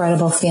an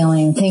incredible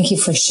feeling. Thank you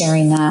for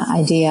sharing that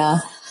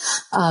idea.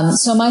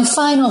 So my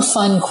final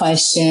fun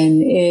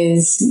question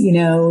is,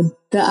 the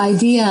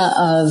idea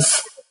of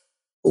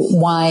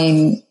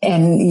wine,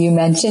 and you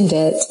mentioned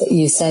it,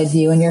 you said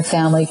you and your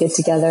family get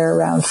together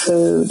around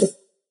food,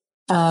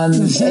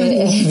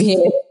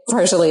 being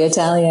partially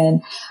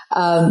Italian.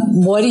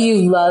 What do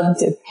you love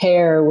to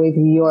pair with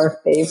your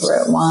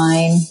favorite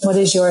wine? What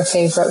is your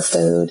favorite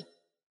food?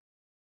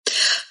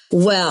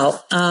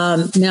 Well,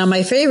 now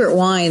my favorite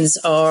wines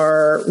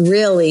are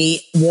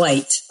really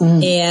white.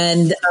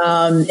 And,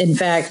 in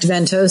fact,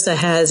 Ventosa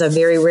has a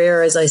very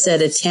rare, as I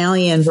said,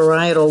 Italian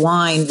varietal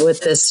wine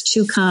with this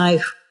Tokai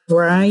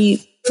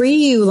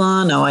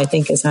Friulano, I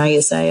think is how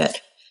you say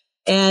it.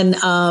 And,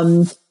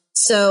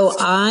 so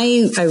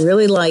I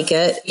really like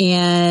it,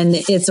 and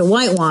it's a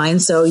white wine.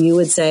 So you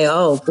would say,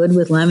 oh, good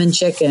with lemon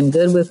chicken,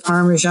 good with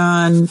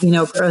Parmesan,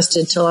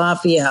 crusted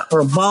tilapia,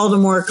 or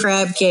Baltimore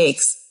crab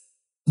cakes.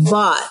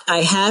 But I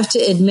have to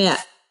admit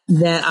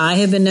that I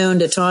have been known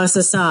to toss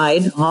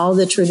aside all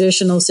the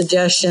traditional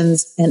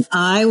suggestions, and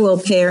I will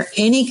pair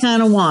any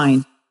kind of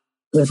wine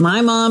with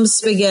my mom's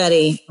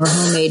spaghetti or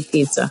homemade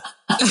pizza.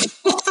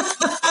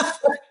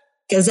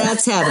 Because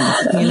that's heaven,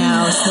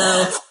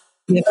 So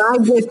if I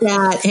get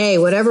that, hey,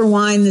 whatever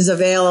wine is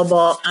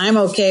available, I'm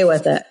okay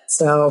with it.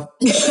 So...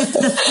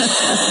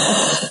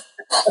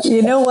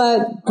 You know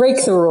what?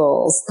 Break the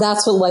rules.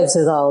 That's what life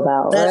is all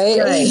about, right?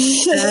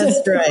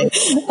 That's right.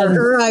 For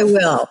her, I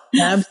will.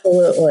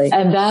 Absolutely.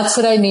 And that's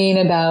what I mean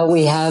about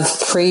we have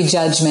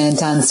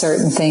prejudgment on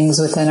certain things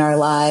within our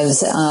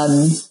lives.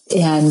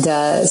 And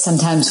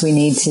sometimes we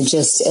need to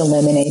just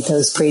eliminate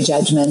those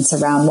prejudgments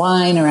around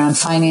wine, around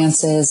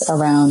finances,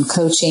 around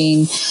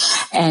coaching,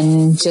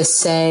 and just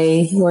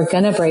say, we're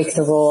going to break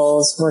the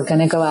rules. We're going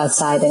to go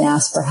outside and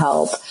ask for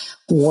help.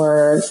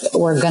 We're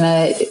going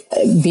to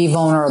be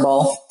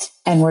vulnerable,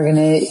 and we're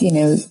going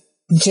to,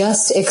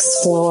 just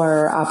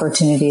explore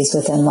opportunities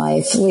within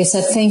life.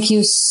 Lisa, thank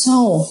you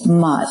so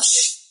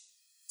much.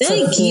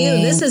 Thank you.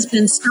 This has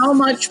been so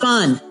much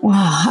fun.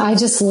 Wow, I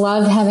just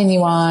love having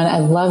you on. I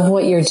love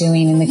what you're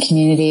doing in the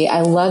community.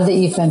 I love that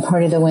you've been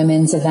part of the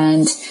women's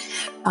event.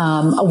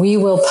 We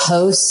will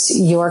post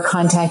your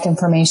contact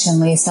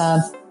information,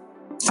 Lisa.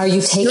 Are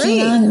you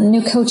taking on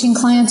new coaching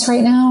clients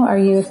right now? Are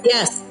you?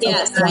 Yes,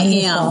 I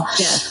am.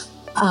 Yes.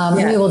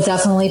 We will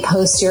definitely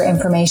post your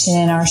information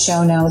in our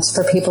show notes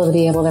for people to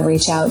be able to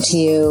reach out to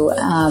you,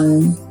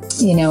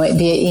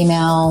 via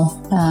email,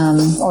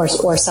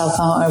 or cell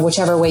phone, or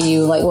whichever way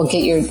you like. We'll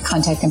get your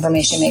contact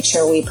information, make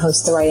sure we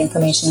post the right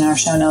information in our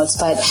show notes.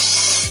 But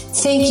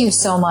thank you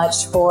so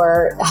much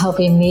for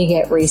helping me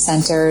get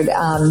recentered.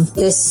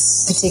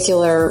 This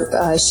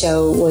particular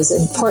show was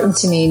important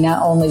to me,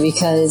 not only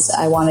because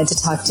I wanted to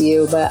talk to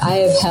you, but I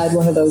have had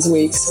one of those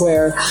weeks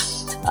where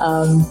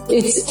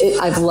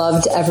I've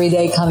loved every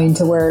day coming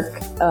to work,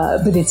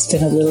 but it's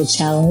been a little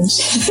challenge.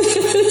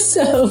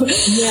 So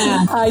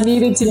I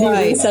needed to be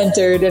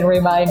recentered and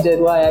reminded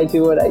why I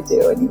do what I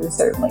do, and you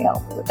certainly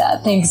helped with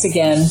that. Thanks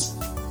again.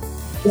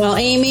 Well,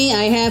 Amy,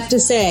 I have to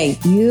say,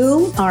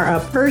 you are a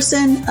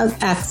person of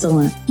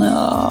excellence.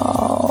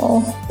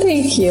 Oh,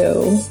 thank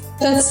you.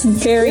 That's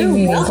very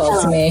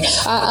meaningful to me.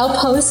 I'll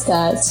post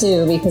that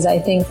too, because I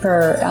think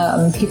for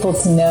people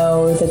to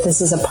know that this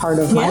is a part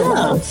of my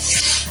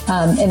life.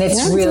 And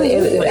it's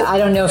really, I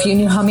don't know if you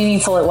knew how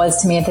meaningful it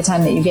was to me at the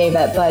time that you gave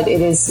it, but it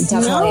is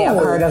definitely a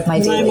part of my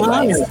daily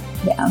life.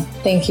 Yeah.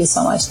 Thank you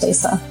so much,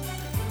 Lisa.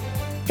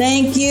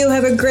 Thank you.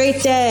 Have a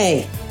great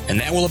day. And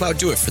that will about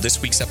do it for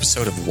this week's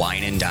episode of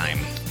Wine and Dime.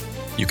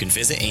 You can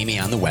visit Amy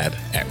on the web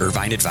at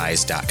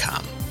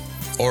irvineadvise.com.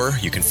 Or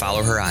you can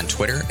follow her on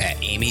Twitter at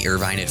Amy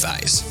Irvine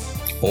Advise,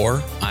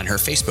 or on her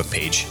Facebook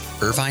page,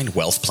 Irvine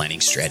Wealth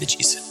Planning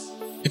Strategies.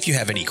 If you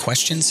have any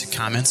questions,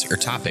 comments, or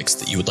topics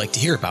that you would like to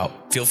hear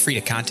about, feel free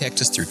to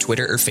contact us through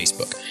Twitter or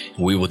Facebook,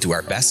 and we will do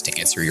our best to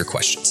answer your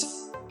questions.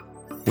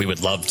 We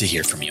would love to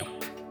hear from you.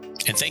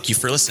 And thank you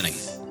for listening.